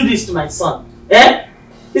to do this to my son. Eh?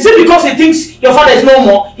 Is it because he thinks your father is no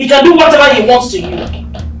more, he can do whatever he wants to you?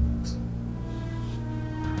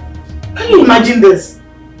 Can you imagine this?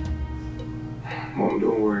 Mom,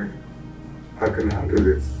 don't worry. I can handle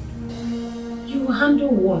it. You will handle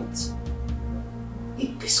what?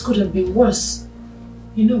 This could have been worse.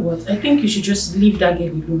 You know what? I think you should just leave that girl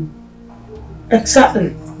alone.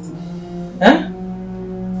 Exactly. Eh?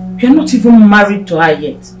 You're not even married to her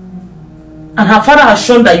yet. And her father has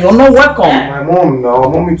shown that you're not welcome. My mom now,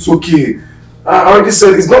 mom, it's okay. I already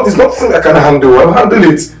said it's not something I can handle. I'll handle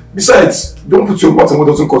it. Besides, don't put your mouth on what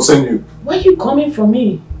doesn't concern you. Where are you coming from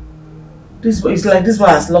me? It's like this boy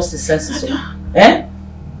has lost his senses. Eh?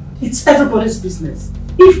 It's everybody's business.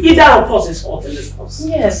 If either of us is hot in this house.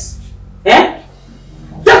 Yes. Eh?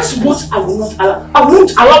 That's what I will not allow. I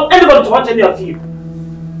won't allow anybody to hurt any of you.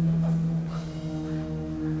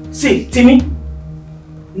 See, Timmy,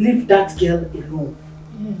 leave that girl alone.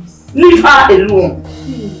 Yes. Leave her alone.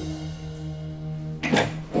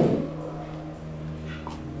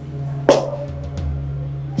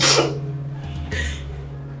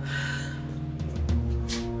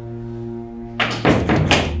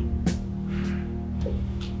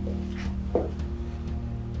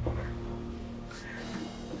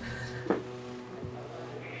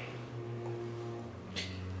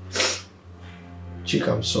 Chick,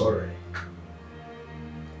 I'm sorry.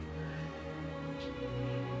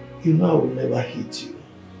 You know I will never hit you.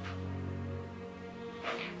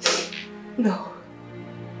 No.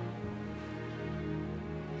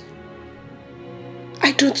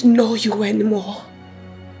 I don't know you anymore.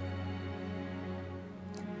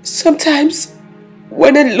 Sometimes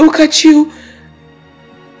when I look at you,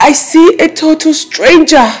 I see a total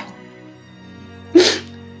stranger.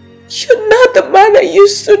 You're not the man I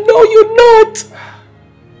used to know. You're not.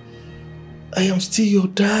 I am still your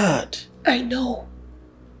dad. I know.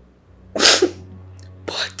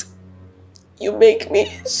 But you make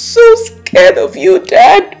me so scared of you,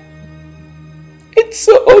 Dad. It's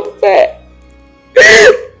so unfair.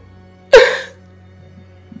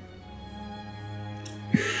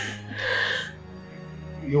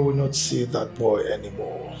 You will not see that boy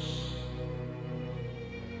anymore.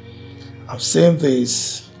 I'm saying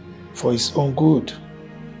this for his own good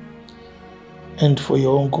and for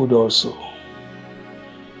your own good also.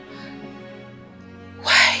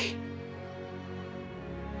 Why?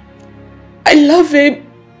 I love him.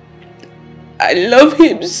 I love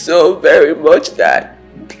him so very much, Dad.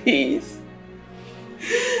 Please.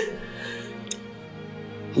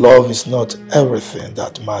 Love is not everything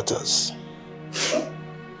that matters.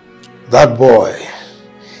 That boy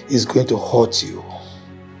is going to hurt you.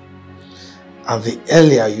 And the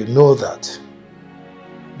earlier you know that,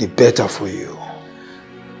 the better for you.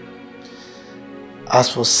 As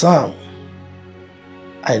for Sam,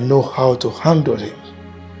 I know how to handle him.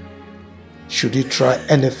 Should he try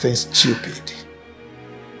anything stupid.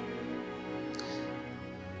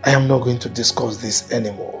 I am not going to discuss this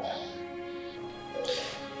anymore.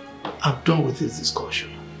 I'm done with this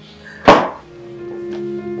discussion.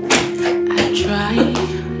 I try.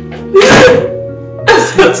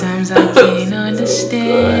 Sometimes I can't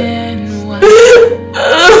understand why.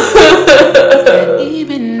 That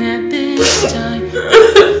even at this time,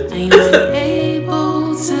 I'm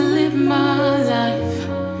unable to live my life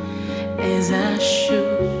as I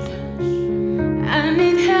should. I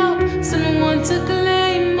need help, someone to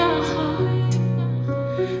claim my heart.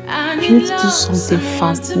 You need to do something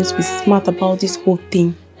fast. You need to be smart about this whole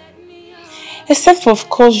thing. Except for, of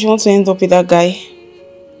course, you want to end up with that guy.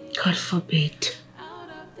 God forbid.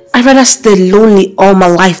 I'd rather stay lonely all my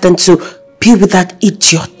life than to be with that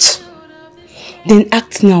idiot. Then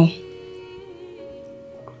act now.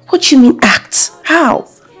 What do you mean act? How?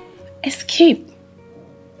 Escape.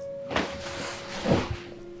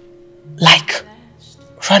 Like,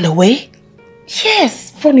 run away?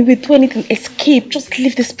 Yes, run away, do anything, escape, just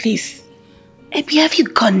leave this place. Abby, have you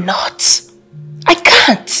gone nuts? I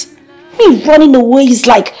can't. Me running away is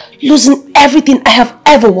like losing everything I have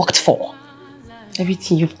ever worked for.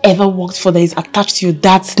 Everything you've ever worked for that is attached to your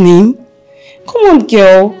dad's name? Come on,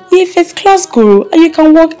 girl. You're a first-class guru and you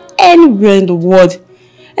can work anywhere in the world.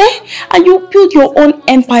 And you build your own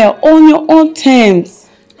empire on your own terms.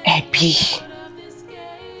 Abby,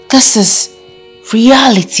 this is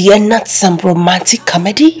reality and not some romantic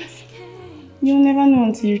comedy. You'll never know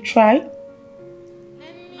until you try.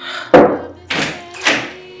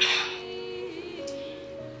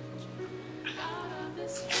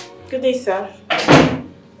 Good day, sir.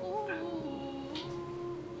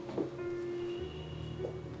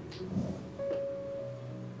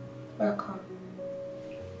 Welcome.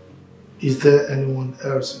 Is there anyone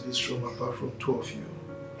else in this room apart from two of you?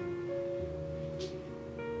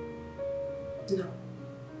 No.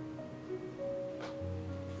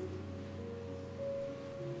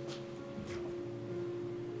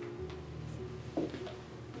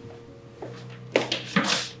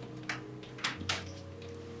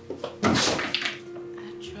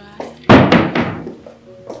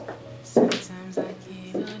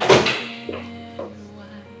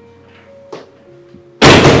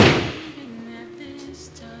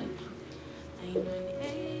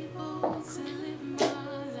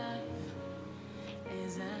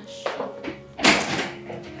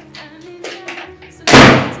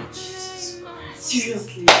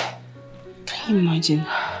 Seriously? Can you imagine?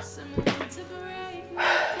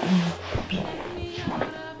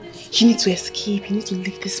 You need to escape. You need to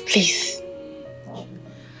leave this place.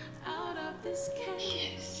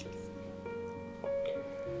 Yes.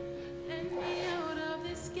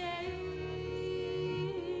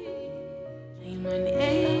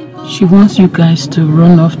 She wants you guys to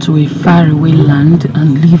run off to a faraway land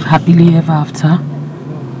and live happily ever after.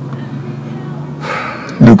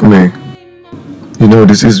 Look, May. You know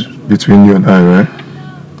this is between you and I, right?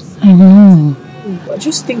 I know. I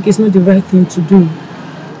just think it's not the right thing to do.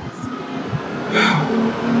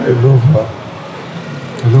 I love her.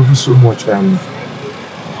 I love her so much and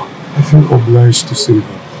I feel obliged to save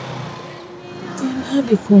her. Then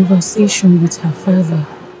have a conversation with her father.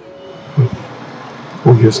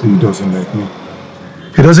 Obviously he doesn't like me.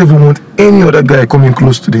 He doesn't even want any other guy coming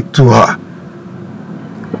close to her.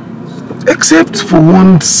 Except for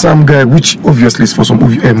one Sam guy, which obviously is for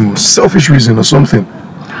some selfish reason or something.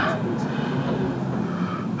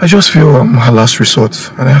 I just feel I'm her last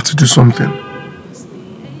resort and I have to do something.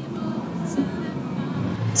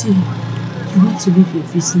 T, you want to leave your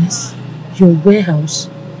business, your warehouse?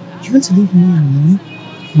 You want to leave me alone?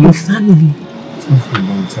 Your family? It's not for a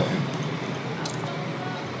long time.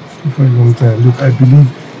 It's not for a long time. Look, I believe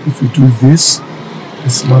if we do this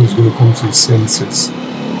man is going to come to his senses.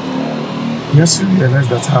 He has to realize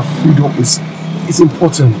that her freedom is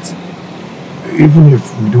important. Even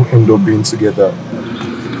if we don't end up being together,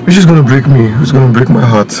 which is going to break me, it's going to break my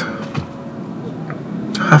heart.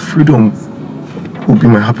 Her freedom will be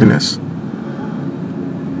my happiness.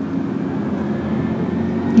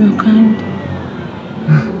 You're kind.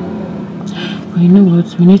 But you know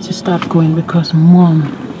what? We need to start going because Mom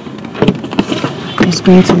is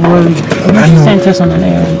going to worry. She sent us on an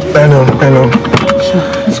errand. I know. So,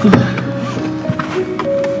 let's go.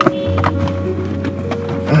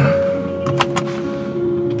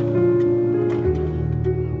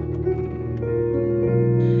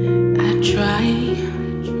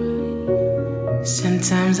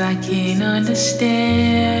 Sometimes I can't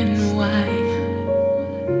understand why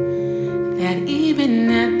that even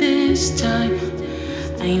at this time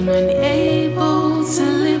I'm unable to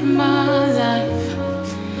live my life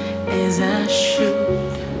as I should.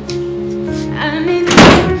 I need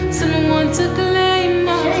someone to claim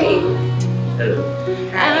my heart.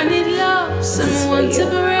 I need love, someone to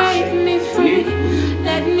break me free.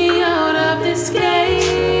 Let me out of this cage.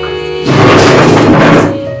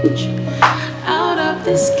 Out of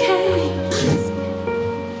this cage.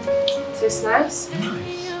 Tastes nice?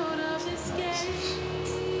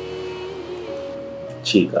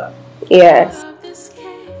 Chica. Yes.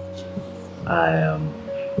 I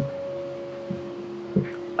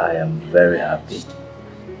am very happy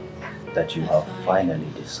that you have finally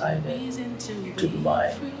decided to be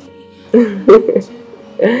mine.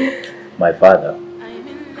 My father,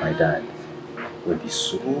 my dad, will be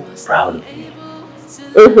so proud of you.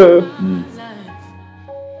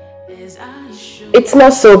 It's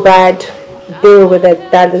not so bad being with a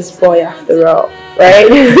daddy's boy after all, right?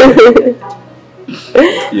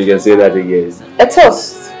 You can say that again. A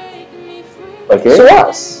toast. Okay. To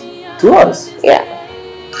us. To us? Yeah.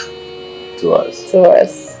 To us. To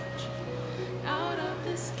us.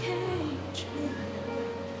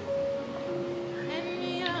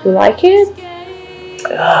 You like it?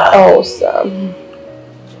 Awesome.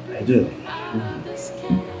 I do.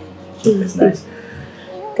 It's nice.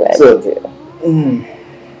 Glad you do.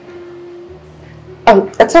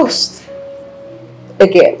 A toast.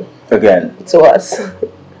 Again. Again. To us.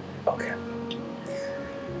 Okay.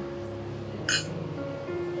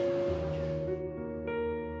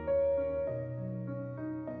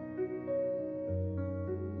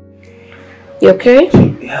 You okay?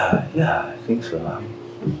 Yeah, I think so.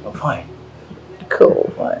 I'm fine.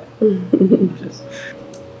 Cool. Fine.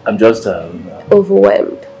 I'm just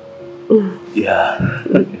overwhelmed. Yeah.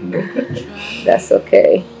 That's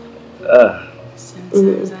okay.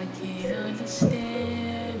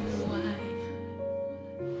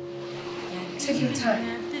 Take your time.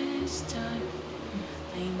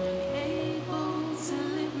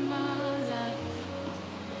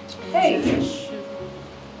 Hey,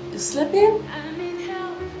 you sleeping?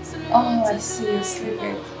 Oh, I see you're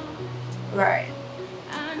sleeping. Right.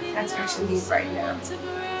 That's what you need right now.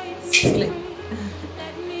 Sleep.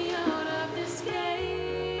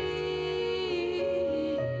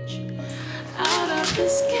 Out of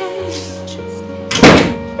this cage.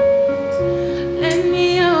 Let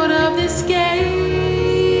me out of this cage.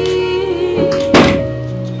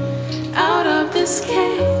 Out of this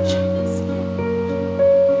cage.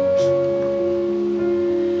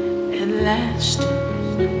 At last,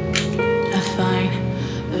 I find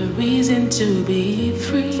a reason to be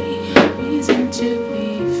free. Reason to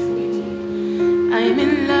be free. I'm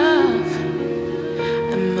in love.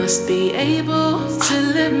 I must be able to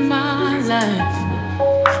live my life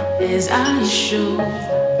as I should. I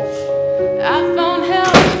found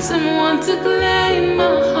help, someone to claim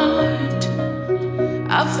my heart.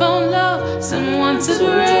 I found love, someone to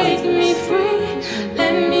break me free.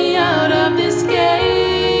 Let me out of this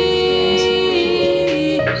cage.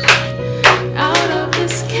 Out of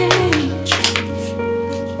this cage.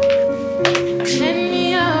 Let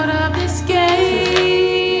me out of this cage.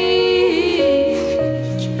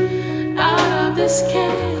 Out of this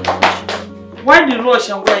cage. Why the rush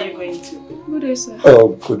and where are you going to? Good day, sir. Oh,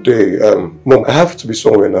 good day. Mom, I have to be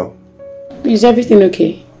somewhere now. Is everything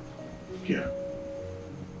okay? Yeah.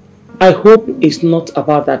 I hope it's not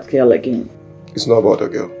about that girl again. It's not about a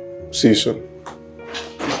girl. See you soon.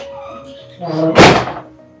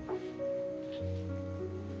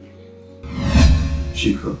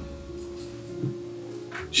 Chica.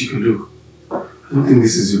 Chica, look. I don't think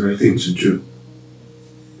this is the right thing to do.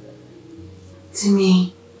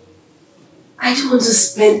 Timmy, I don't want to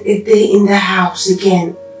spend a day in the house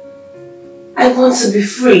again. I want to be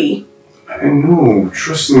free. I know,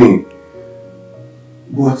 trust me.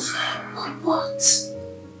 But what?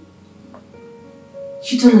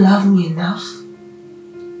 You don't love me enough?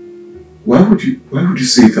 why would you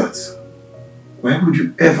say that? Why would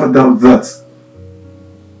you ever doubt that?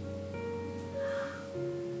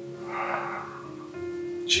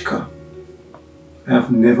 Chica, I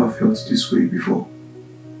have never felt this way before.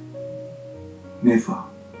 Never.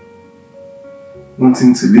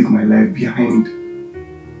 Wanting to leave my life behind.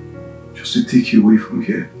 Just to take you away from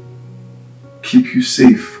here. Keep you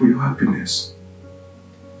safe for your happiness.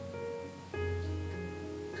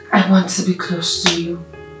 I want to be close to you.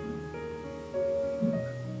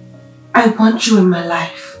 I want you in my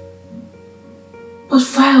life. But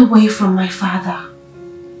far away from my father.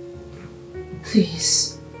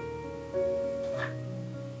 Please.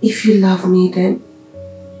 If you love me, then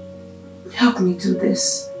help me do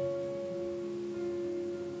this.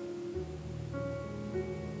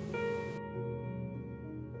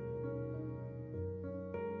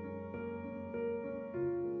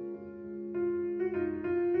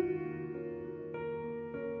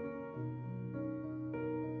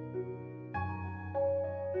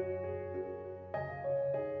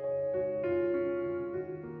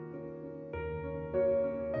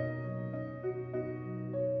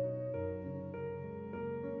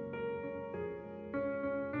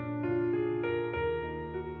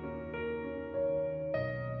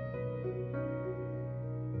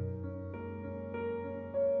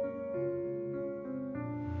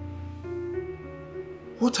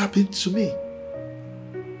 What happened to me?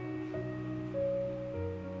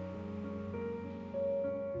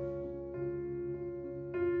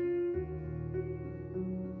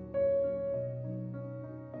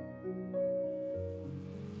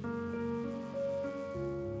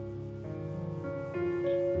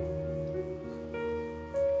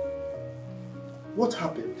 What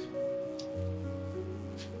happened?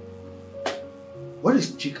 Where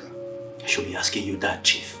is Chika? I should be asking you that,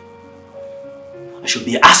 Chief. I should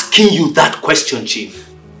be asking you that question, Chief.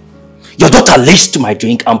 Your daughter laced my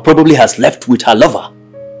drink and probably has left with her lover.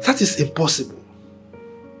 That is impossible.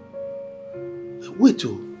 Wait,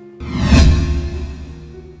 oh.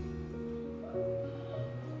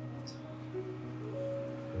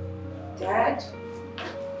 Dad?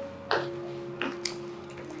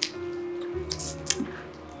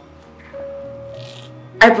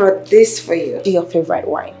 I brought this for you. Your favorite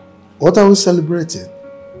wine. What are we celebrating?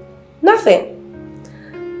 Nothing.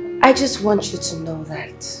 I just want you to know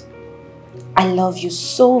that I love you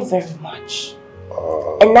so very much.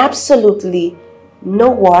 And absolutely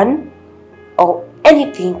no one or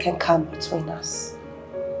anything can come between us.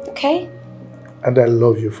 Okay? And I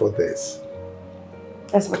love you for this.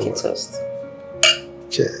 Let's make a toast.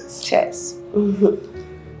 Cheers. Cheers.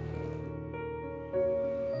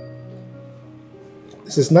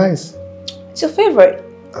 This is nice. It's your favorite.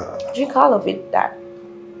 Drink all of it, Dad.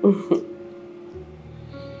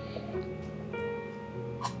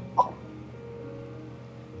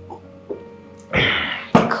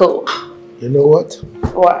 Cool. You know what?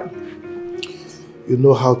 What? You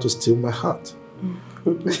know how to steal my heart.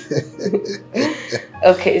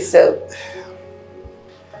 Okay, so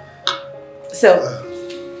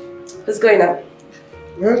what's going on?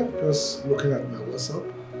 Well, just looking at my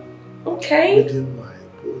WhatsApp. Okay. Reading my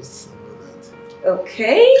posts and all that.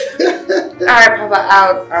 Okay. Alright, Papa,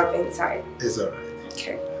 I'll be inside. It's alright.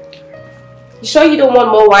 Okay. You sure you don't want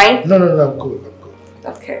more wine? No, I'm good.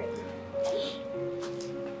 Okay.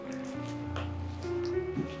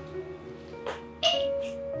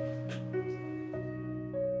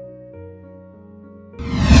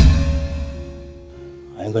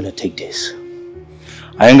 I ain't gonna take this.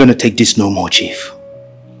 I ain't gonna take this no more, Chief.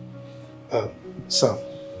 Sam,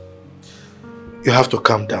 you have to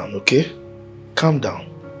calm down, okay? Calm down.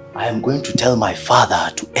 I am going to tell my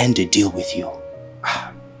father to end the deal with you.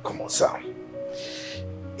 Come on, Sam.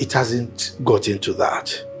 It hasn't got into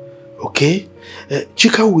that, okay?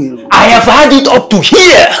 Chika will... I have had it up to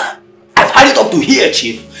here! I've had it up to here,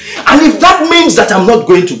 Chief. And if that means that I'm not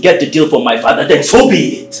going to get the deal from my father, then so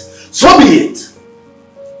be it. So be it.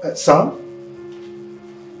 Sam?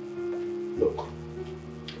 Look.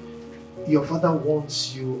 Your father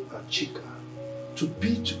wants you and Chika to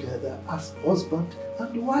be together as husband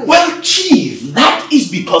and wife. Well, Chief, that is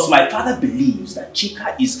because my father believes that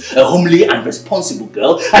Chika is a homely and responsible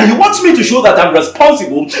girl, and he wants me to show that I'm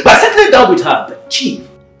responsible by settling down with her. But Chief,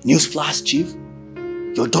 newsflash, Chief,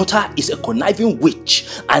 your daughter is a conniving witch,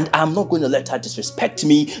 and I'm not going to let her disrespect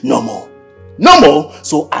me no more. No more,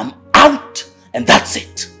 so I'm out, and that's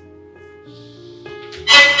it.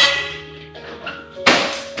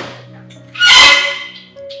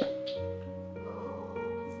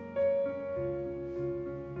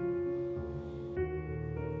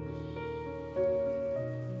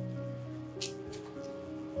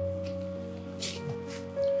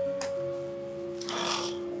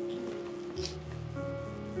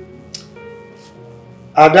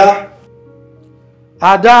 Ada?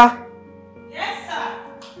 Ada? Yes, sir.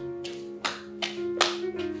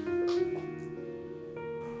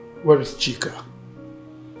 Where is Chika?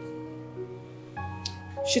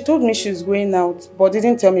 She told me she's going out, but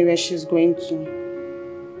didn't tell me where she's going to.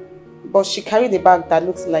 But she carried a bag that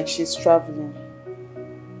looks like she's traveling.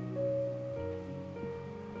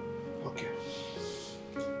 Okay.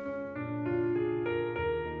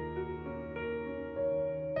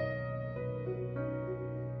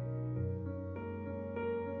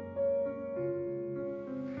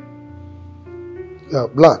 Yeah,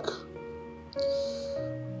 Black.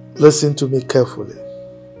 Listen to me carefully.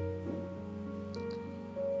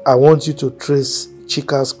 I want you to trace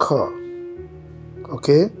Chika's car.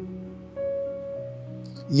 Okay?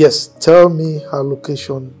 Yes, tell me her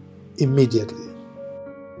location immediately.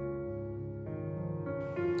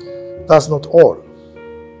 That's not all.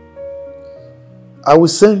 I will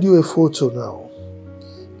send you a photo now.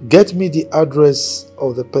 Get me the address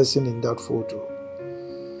of the person in that photo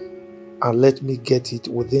and let me get it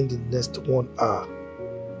within the next 1 hour.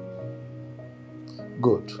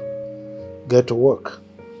 Good. Get to work.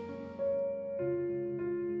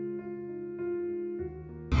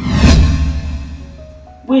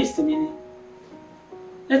 Wait a minute.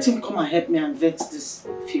 Let him come and help me and vet these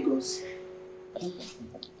figures.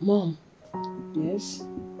 Mom. Yes?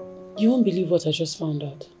 You won't believe what I just found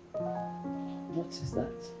out. What is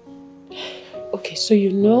that? Okay, so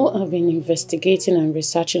you know I've been investigating and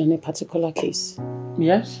researching on a particular case.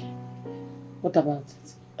 Yes? What about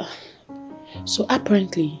it? So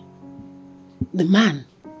apparently, the man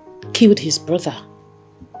killed his brother.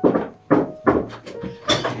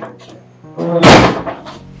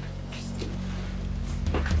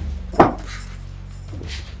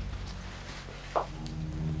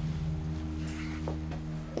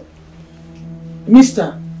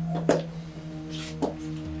 Mister,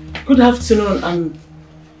 good afternoon, and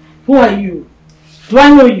who are you? Do I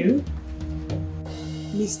know you?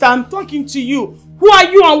 Mister, I'm talking to you. Who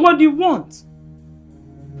are you and what do you want?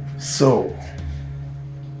 So,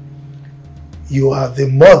 you are the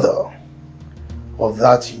mother of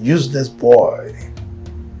that useless boy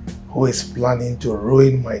who is planning to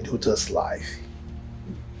ruin my daughter's life.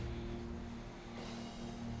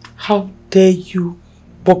 How dare you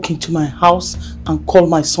walk into my house and call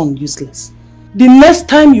my son useless? The next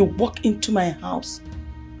time you walk into my house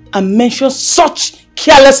and mention such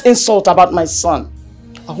careless insult about my son,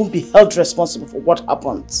 I won't be held responsible for what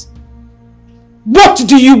happens. What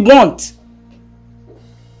do you want?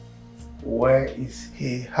 Where is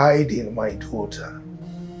he hiding my daughter?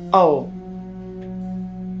 Oh.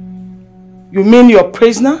 You mean your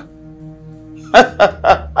prisoner?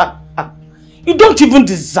 You don't even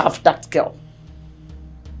deserve that girl.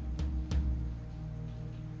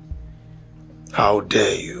 How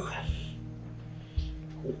dare you?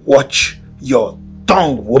 Watch your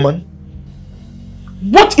tongue, woman.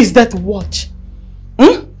 What is that watch?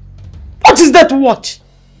 What is that watch?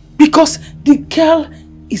 Because the girl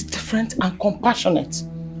is different and compassionate.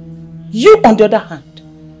 You, on the other hand,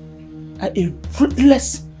 are a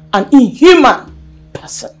ruthless and inhuman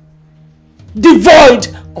person, devoid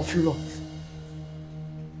of love.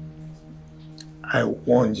 I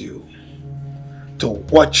warn you to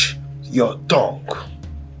watch your tongue.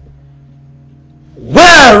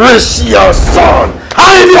 Where is your son?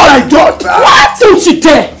 How is my daughter? What? Don't you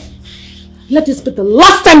dare! Let this be the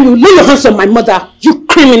last time you lay your hands on my mother, you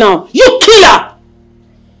criminal, you killer!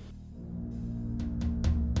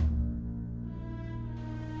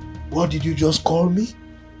 What did you just call me?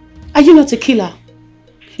 Are you not a killer?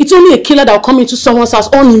 It's only a killer that will come into someone's house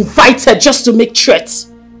uninvited just to make threats.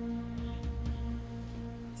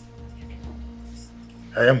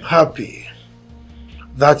 I am happy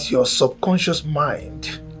that your subconscious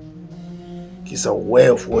mind is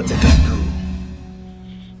aware of what it can do.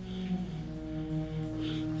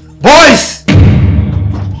 Boys!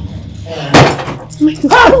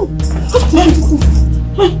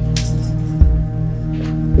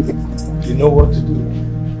 You know what to do.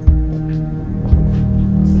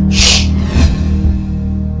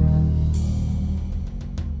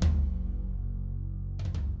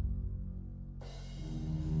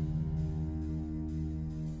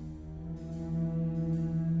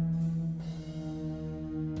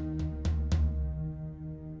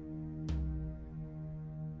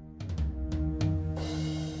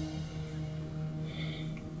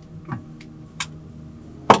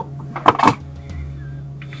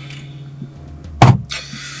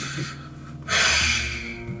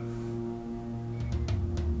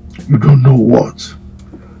 You don't know what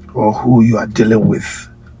or who you are dealing with,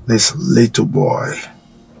 this little boy.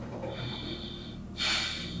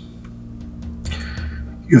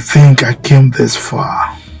 You think I came this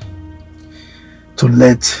far to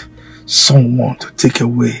let someone to take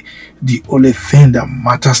away the only thing that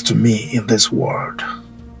matters to me in this world?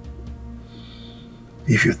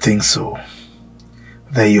 If you think so,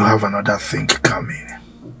 then you have another thing coming.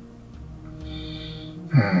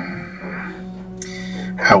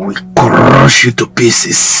 I will crush you to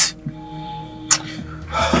pieces.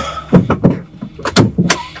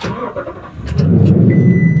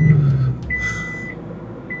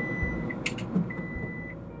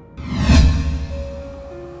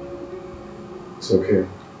 It's okay.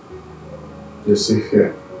 You're safe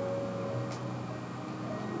here.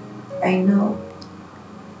 I know.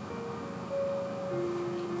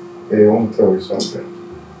 Hey, I want to tell you something.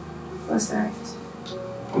 What's that?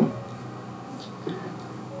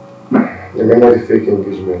 Remember the fake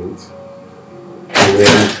engagement? And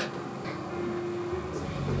then...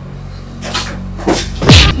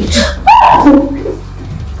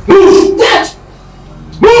 Move! Dad!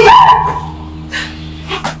 Move!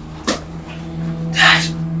 Dad!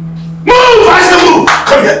 Move! I said move!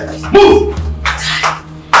 Come here! Move!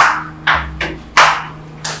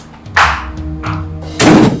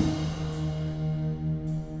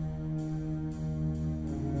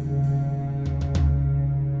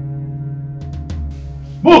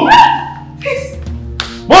 Move! Please!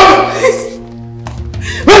 Move! Please!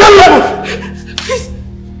 Please!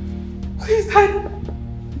 Please, Dad!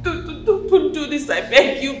 Don't do this, I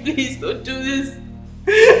beg you, please don't do this.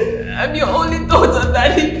 I'm your only daughter,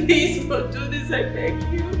 Daddy, please don't do this, I beg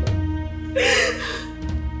you.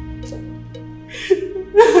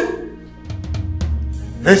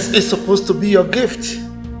 This is supposed to be your gift.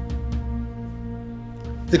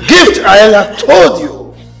 The gift I have told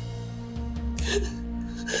you.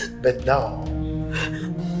 But now,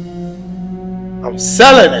 I'm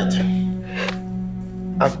selling it.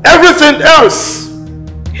 And everything else.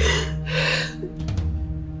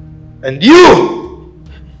 And you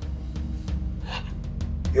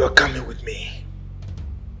are coming with me.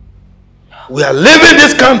 We are leaving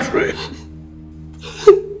this country.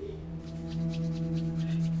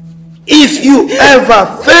 If you ever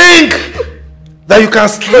think that you can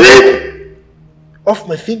slip off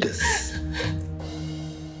my fingers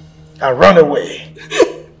and run away,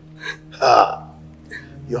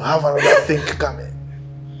 you have another thing coming.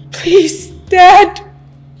 Please, Dad.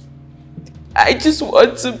 I just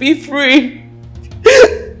want to be free.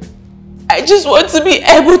 I just want to be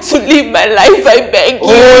able to live my life, I beg you.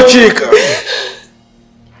 Oh, Chica.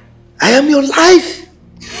 I am your life.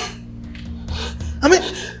 I mean,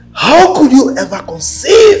 how could you ever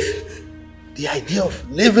conceive the idea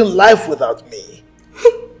of living life without me?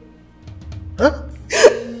 Huh?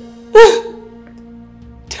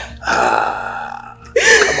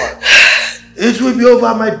 Come on. It will be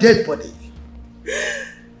over my dead body.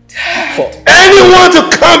 For anyone to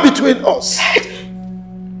come between us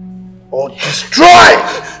or destroy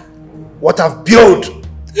what I've built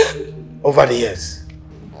over the years.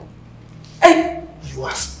 You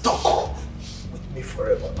are stuck with me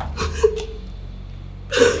forever.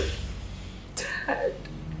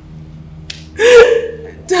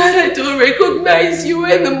 Dad, I don't recognize you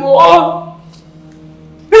anymore.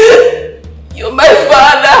 You're my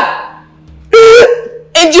father.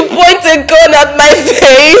 And you point a gun at my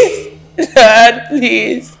face. Dad,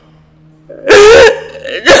 please.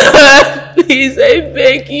 Dad, please, I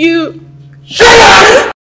beg you. Shut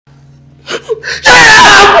up! Shut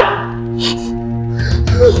up!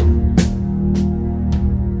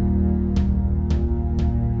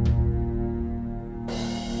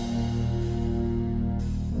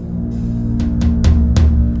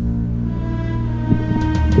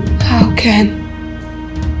 How can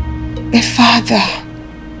a father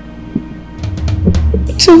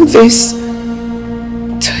do this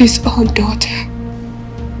to his own daughter?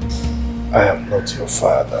 I am not your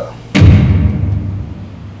father.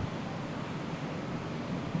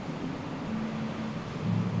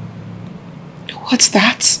 What's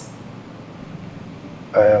that?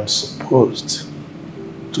 I am supposed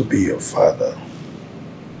to be your father,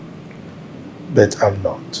 but I'm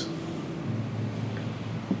not.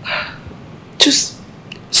 Just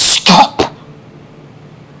stop.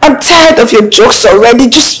 I'm tired of your jokes already.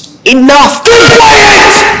 Just enough. Keep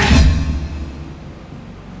quiet!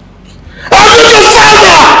 I'm not your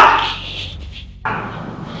father!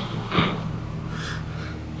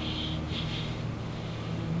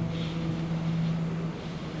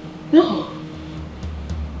 No.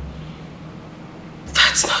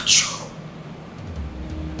 That's not true.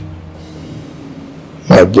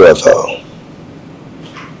 My brother.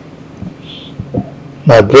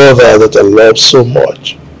 My brother that I love so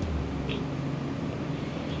much.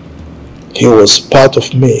 He was part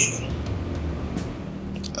of me,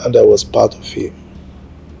 and I was part of him.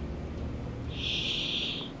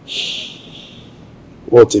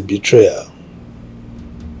 What a betrayal.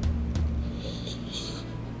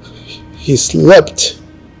 He slept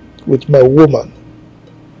with my woman.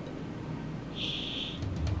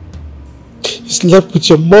 He slept with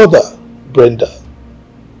your mother, Brenda.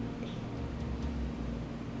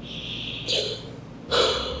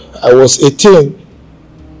 I was 18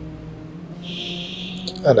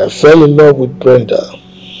 and I fell in love with Brenda.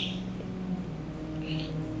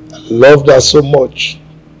 loved her so much.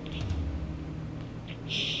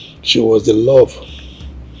 She was the love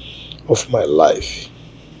of my life.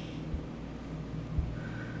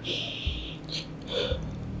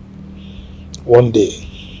 One day,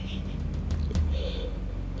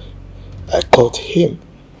 I caught him.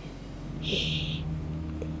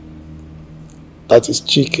 That is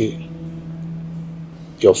Chike,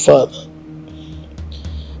 your father,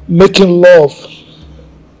 making love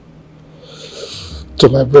to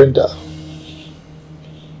my Brenda.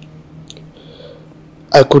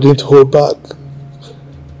 I couldn't hold back.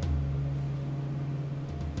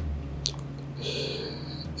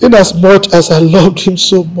 In as much as I loved him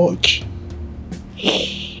so much,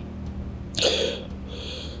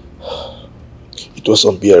 it was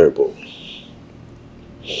unbearable.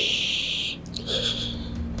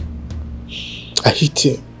 I hit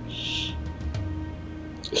him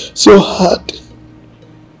so hard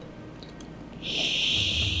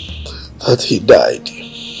that he died.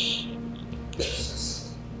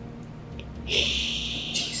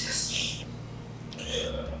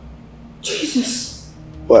 Jesus.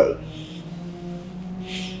 Well,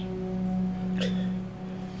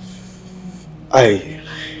 I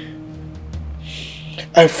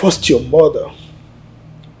forced your mother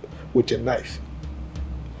with a knife.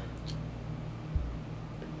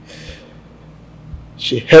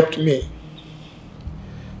 She helped me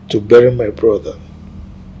to bury my brother,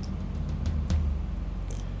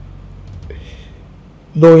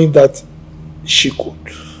 knowing that she could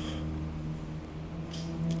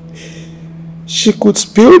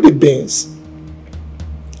spill the beans.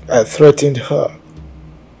 I threatened her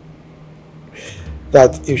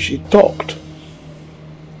that if she talked,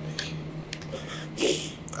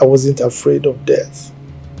 I wasn't afraid of death.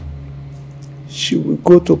 She would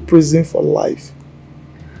go to prison for life.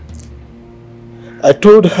 I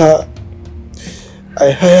told her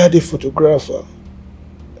I hired a photographer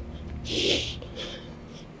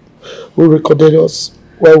who recorded us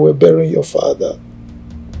while we were burying your father.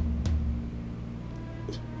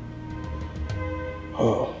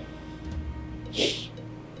 Oh.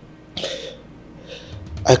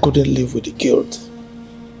 I couldn't live with the guilt.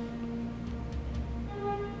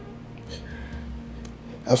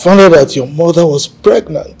 I found out that your mother was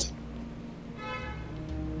pregnant.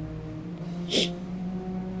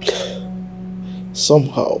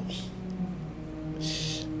 Somehow,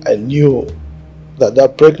 I knew that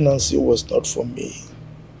that pregnancy was not for me.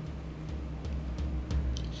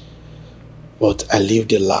 But I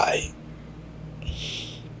lived a lie.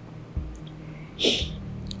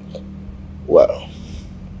 Well,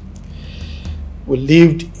 we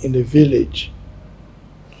lived in a village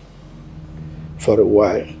for a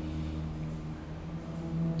while.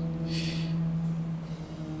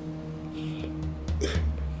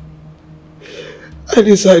 I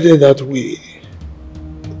decided that we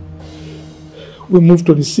moved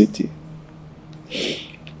to the city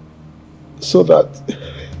so that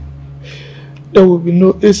there will be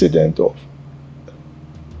no incident of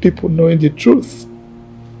people knowing the truth.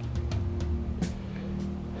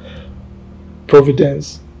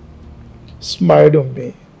 Providence smiled on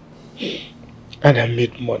me and I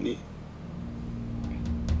made money.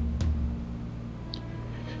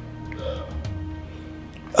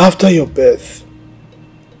 After your birth,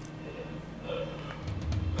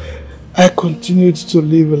 I continued to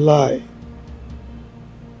live a lie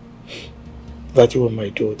that you were my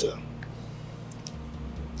daughter.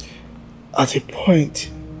 At a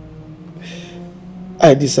point,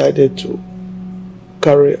 I decided to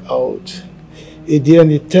carry out a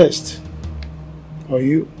DNA test on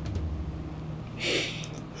you.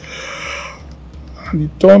 And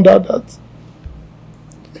it turned out that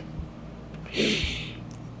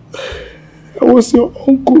I was your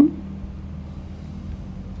uncle.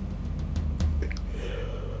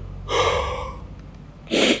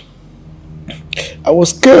 I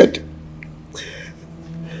was scared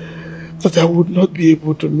that I would not be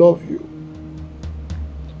able to love you,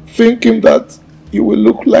 thinking that you will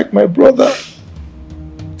look like my brother.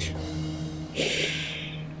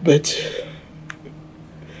 But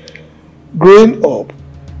growing up,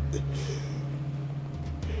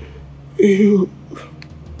 you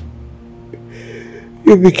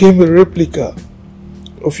became a replica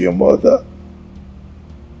of your mother.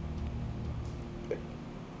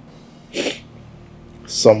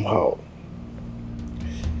 Somehow,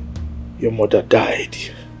 your mother died.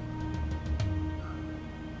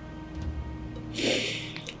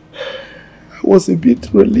 I was a bit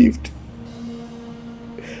relieved,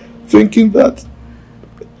 thinking that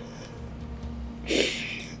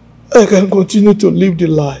I can continue to live the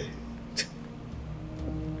lie.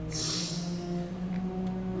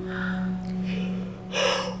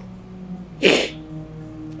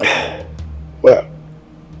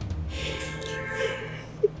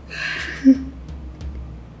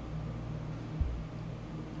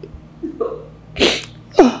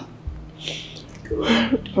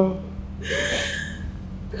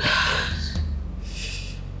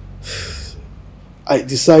 I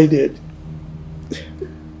decided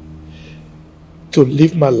to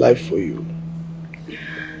live my life for you.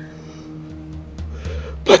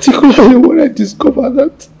 Particularly when I discovered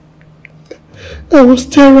that I was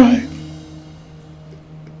sterile.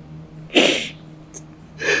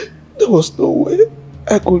 There was no way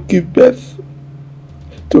I could give birth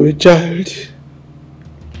to a child.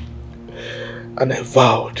 And I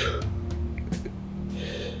vowed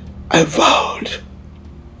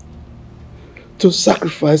to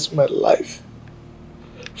sacrifice my life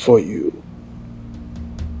for you.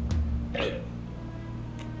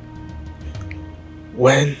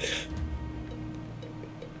 When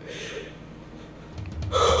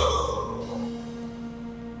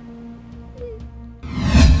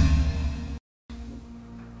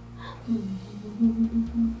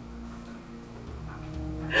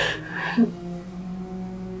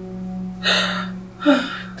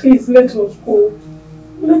please let us go.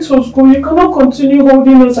 Let us go. You cannot continue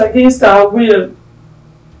holding us against our will.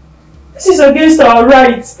 This is against our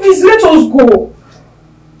rights. Please let us go.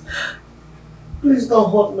 Please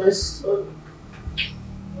don't hurt my son.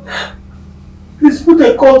 Please put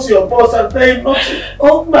a call to your boss and tell him not to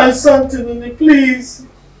hurt my son, Tinini, please.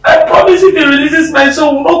 I promise if he releases my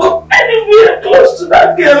son, we will not come anywhere close to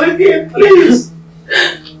that girl again. Please.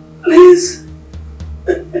 Please.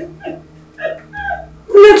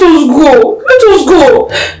 Let us go. Let us go.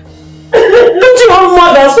 Don't you have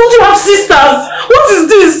mothers? Don't you have sisters? What is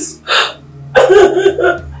this?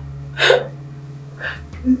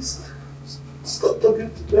 Please, stop talking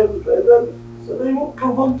to them like that so they won't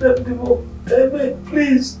provoke them anymore. Amen,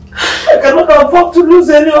 please. I cannot afford to lose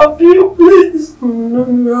any of you, please. No,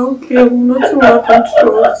 we're okay. Nothing will happen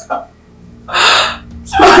to us.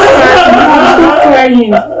 Stop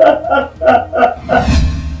crying.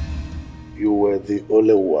 You were the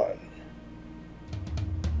only one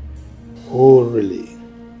who really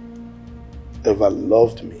ever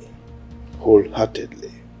loved me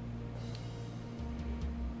wholeheartedly.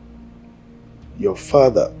 Your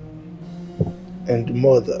father and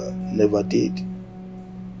mother never did.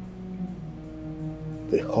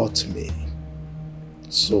 They hurt me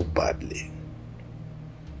so badly.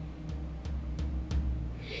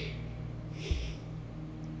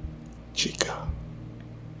 Chica,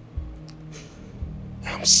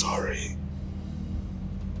 I'm sorry.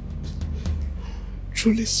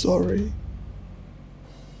 Truly sorry.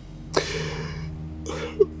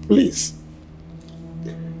 Please,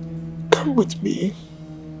 come with me.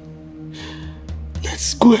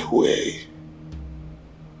 Let's go away.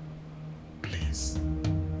 Please.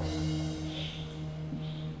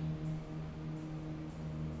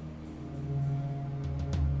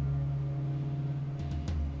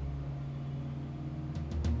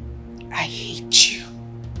 I hate you.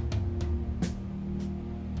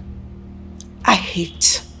 I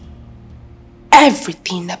hate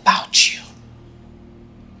everything about you.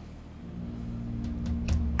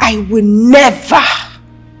 I will never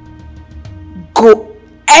go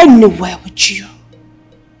anywhere with you.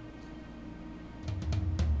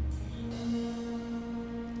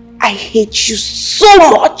 I hate you so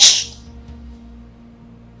much.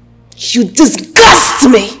 You disgust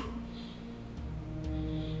me.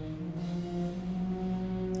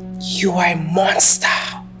 You are a monster.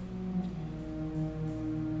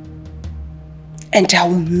 And I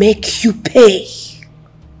will make you pay.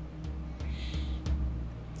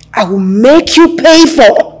 I will make you pay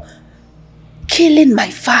for killing my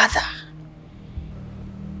father.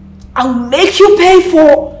 I will make you pay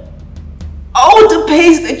for all the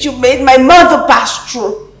pains that you made my mother pass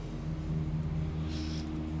through.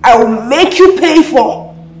 I will make you pay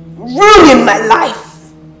for ruining my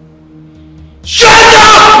life. Shut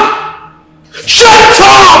up! Shut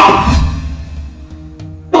up!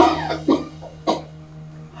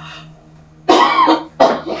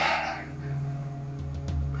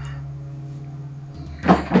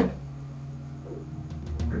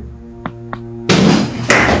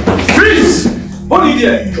 What are you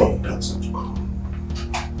doing? Drop that.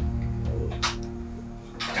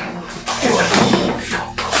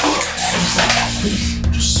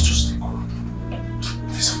 Just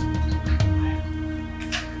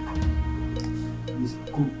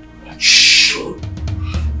shh.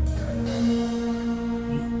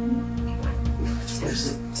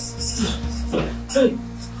 Hey.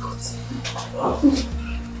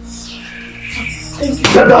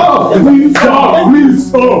 Get up! Please stop! Please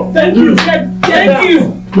stop! Thank you! Thank you!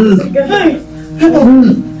 Please! Hey! Get up!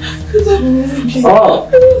 Oh,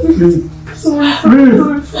 please.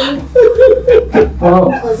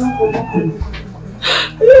 Oh.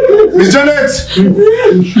 Miss Janet!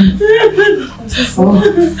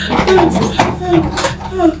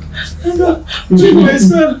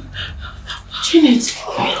 Janet,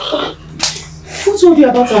 who told you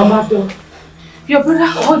about our back door? Your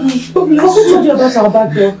brother called me. Who told you about our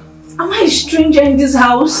back door? Am I a stranger in this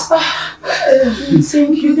house?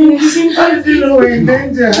 Thank you. I didn't know we're in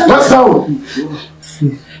danger. Let's go!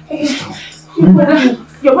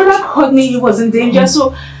 Your brother called me he was in danger,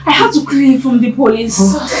 so I had to clean from the police.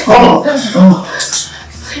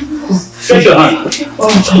 Shake your hand.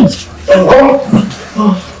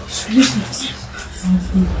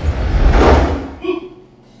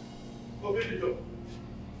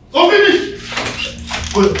 Open it!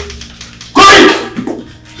 Good. Go in!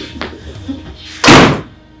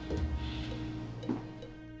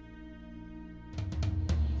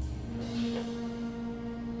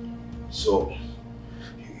 So,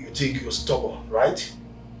 you think you're stubborn, right?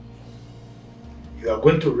 You are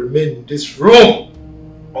going to remain in this room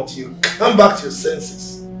until you come back to your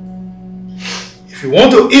senses. If you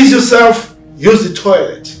want to ease yourself, use the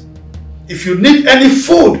toilet. If you need any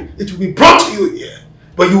food, it will be brought to you here.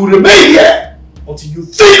 But you will remain here until you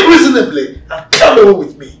think reasonably and come over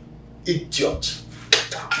with me. Idiot.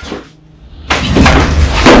 Get out.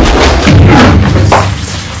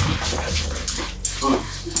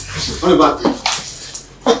 What about this?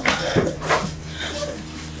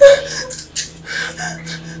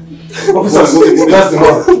 Officer, that's the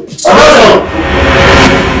one.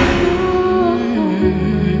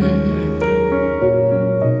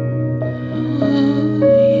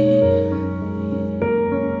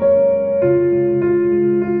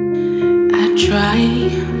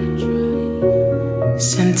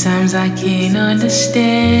 Sometimes I can't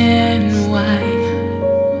understand why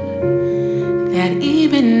that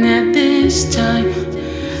even at this time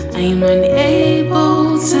I'm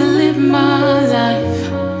unable to live my life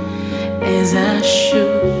as I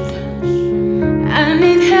should. I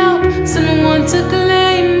need help, someone to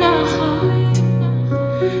claim my heart.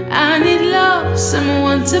 I need love,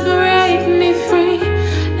 someone to break me free.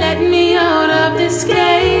 Let me out of this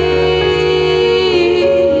cage.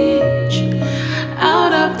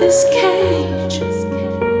 This cage.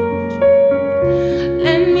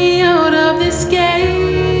 Let me out of this cage.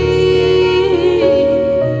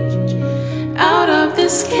 Out of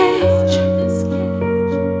this cage.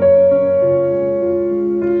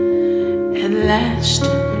 At last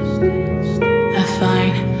I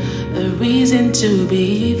find a reason to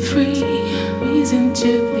be free. Reason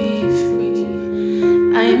to be free.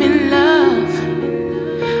 I'm in love.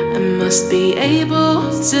 I must be able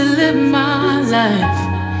to live my life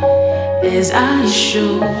as I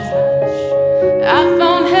should. I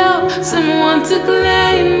found help, someone to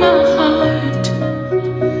claim my heart.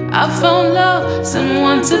 I found love,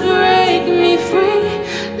 someone to break me free.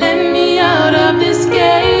 Let me out of this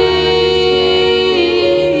cage.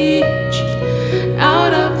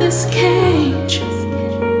 Out of this cage.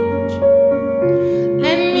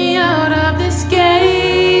 Let me out of this cage.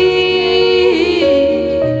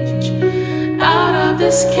 Out of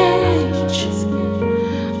this cage.